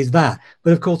 it is that.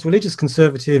 But of course, religious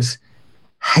conservatives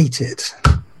hate it.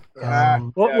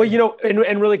 And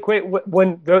really quick,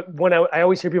 when I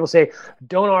always hear people say,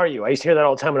 "Don't argue." I used to hear that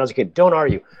all the time when I was a kid. Don't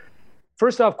argue.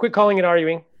 First off, quit calling it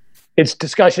arguing. It's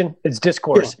discussion. It's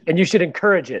discourse, and you should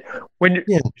encourage it.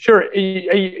 Sure,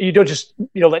 you don't just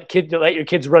let your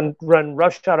kids run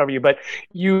roughshod over you, but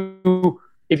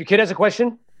if your kid has a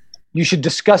question, you should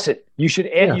discuss it. You should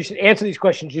answer these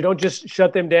questions. You don't just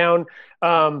shut them down.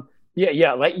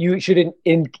 You should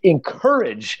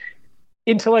encourage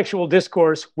intellectual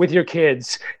discourse with your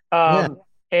kids, and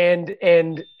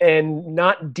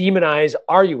not demonize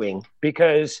arguing,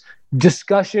 because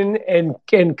discussion and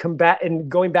combat and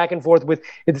going back and forth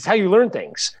it's how you learn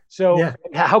things. So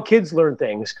how kids learn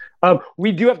things.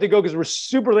 We do have to go because we're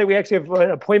super late. We actually have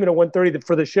an appointment at 1:30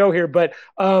 for the show here. But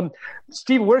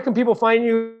Steve, where can people find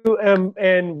you?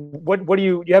 And what do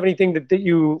you have anything that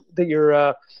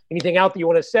you're anything out that you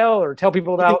want to sell or tell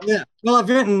people about? Yeah. Well, I've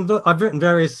written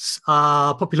various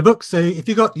popular books. So if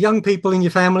you've got young people in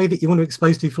your family that you want to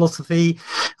expose to philosophy,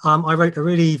 I wrote a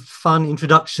really fun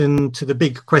introduction to the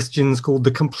big questions called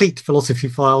The Complete Philosophy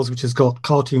Files, which has got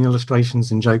cartoon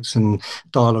illustrations and jokes and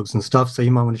dialogues and stuff. So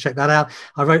you might want to check that out.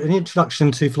 I wrote an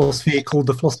introduction to philosophy called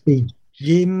The Philosophy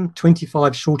Gym,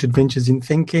 25 Short Adventures in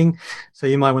Thinking. So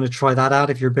you might want to try that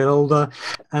out if you're a bit older.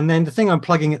 And then the thing I'm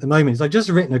plugging at the moment is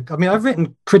I've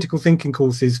written critical thinking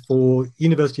courses for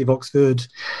University of Oxford,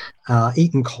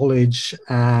 Eton College,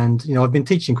 and I've been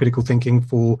teaching critical thinking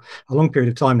for a long period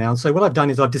of time now. So what I've done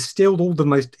is I've distilled all the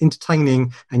most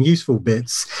entertaining and useful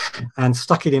bits and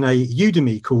stuck it in a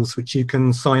Udemy course, which you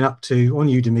can sign up to on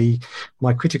Udemy.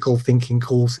 My critical thinking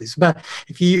course is about,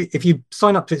 if you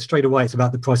sign up to it straight away, it's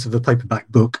about the price of a paperback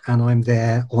book, and I'm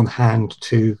there on hand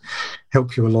to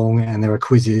help you along, and there are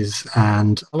quizzes,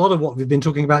 and a lot of what we've been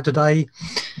talking about today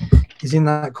is in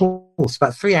that course,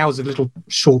 about 3 hours of little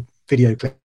short video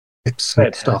clips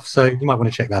and stuff. So you might want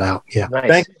to check that out. Yeah. Nice.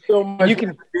 Thank you so much for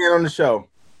being on the show.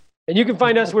 And you can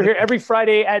find us. We're here every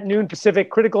Friday at noon Pacific,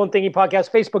 Critical and Thinking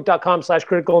Podcast,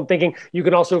 Facebook.com/Critical and Thinking. You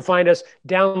can also find us,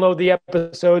 download the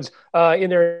episodes in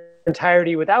their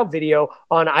entirety without video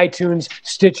on iTunes,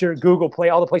 Stitcher, Google Play,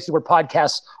 all the places where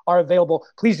podcasts are available.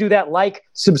 Please do that. Like,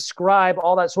 subscribe,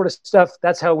 all that sort of stuff.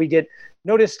 That's how we get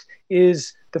noticed.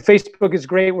 Is the Facebook is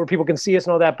great where people can see us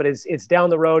and all that, but it's down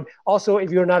the road. Also, if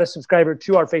you're not a subscriber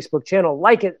to our Facebook channel,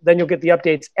 like it, then you'll get the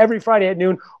updates every Friday at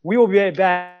noon. We will be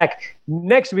back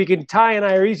next week, and Ty and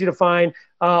I are easy to find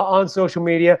on social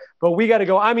media, but we got to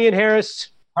go. I'm Ian Harris.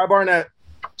 Hi, Barnett.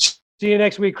 See you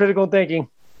next week. Critical Thinking.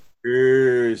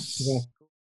 Peace.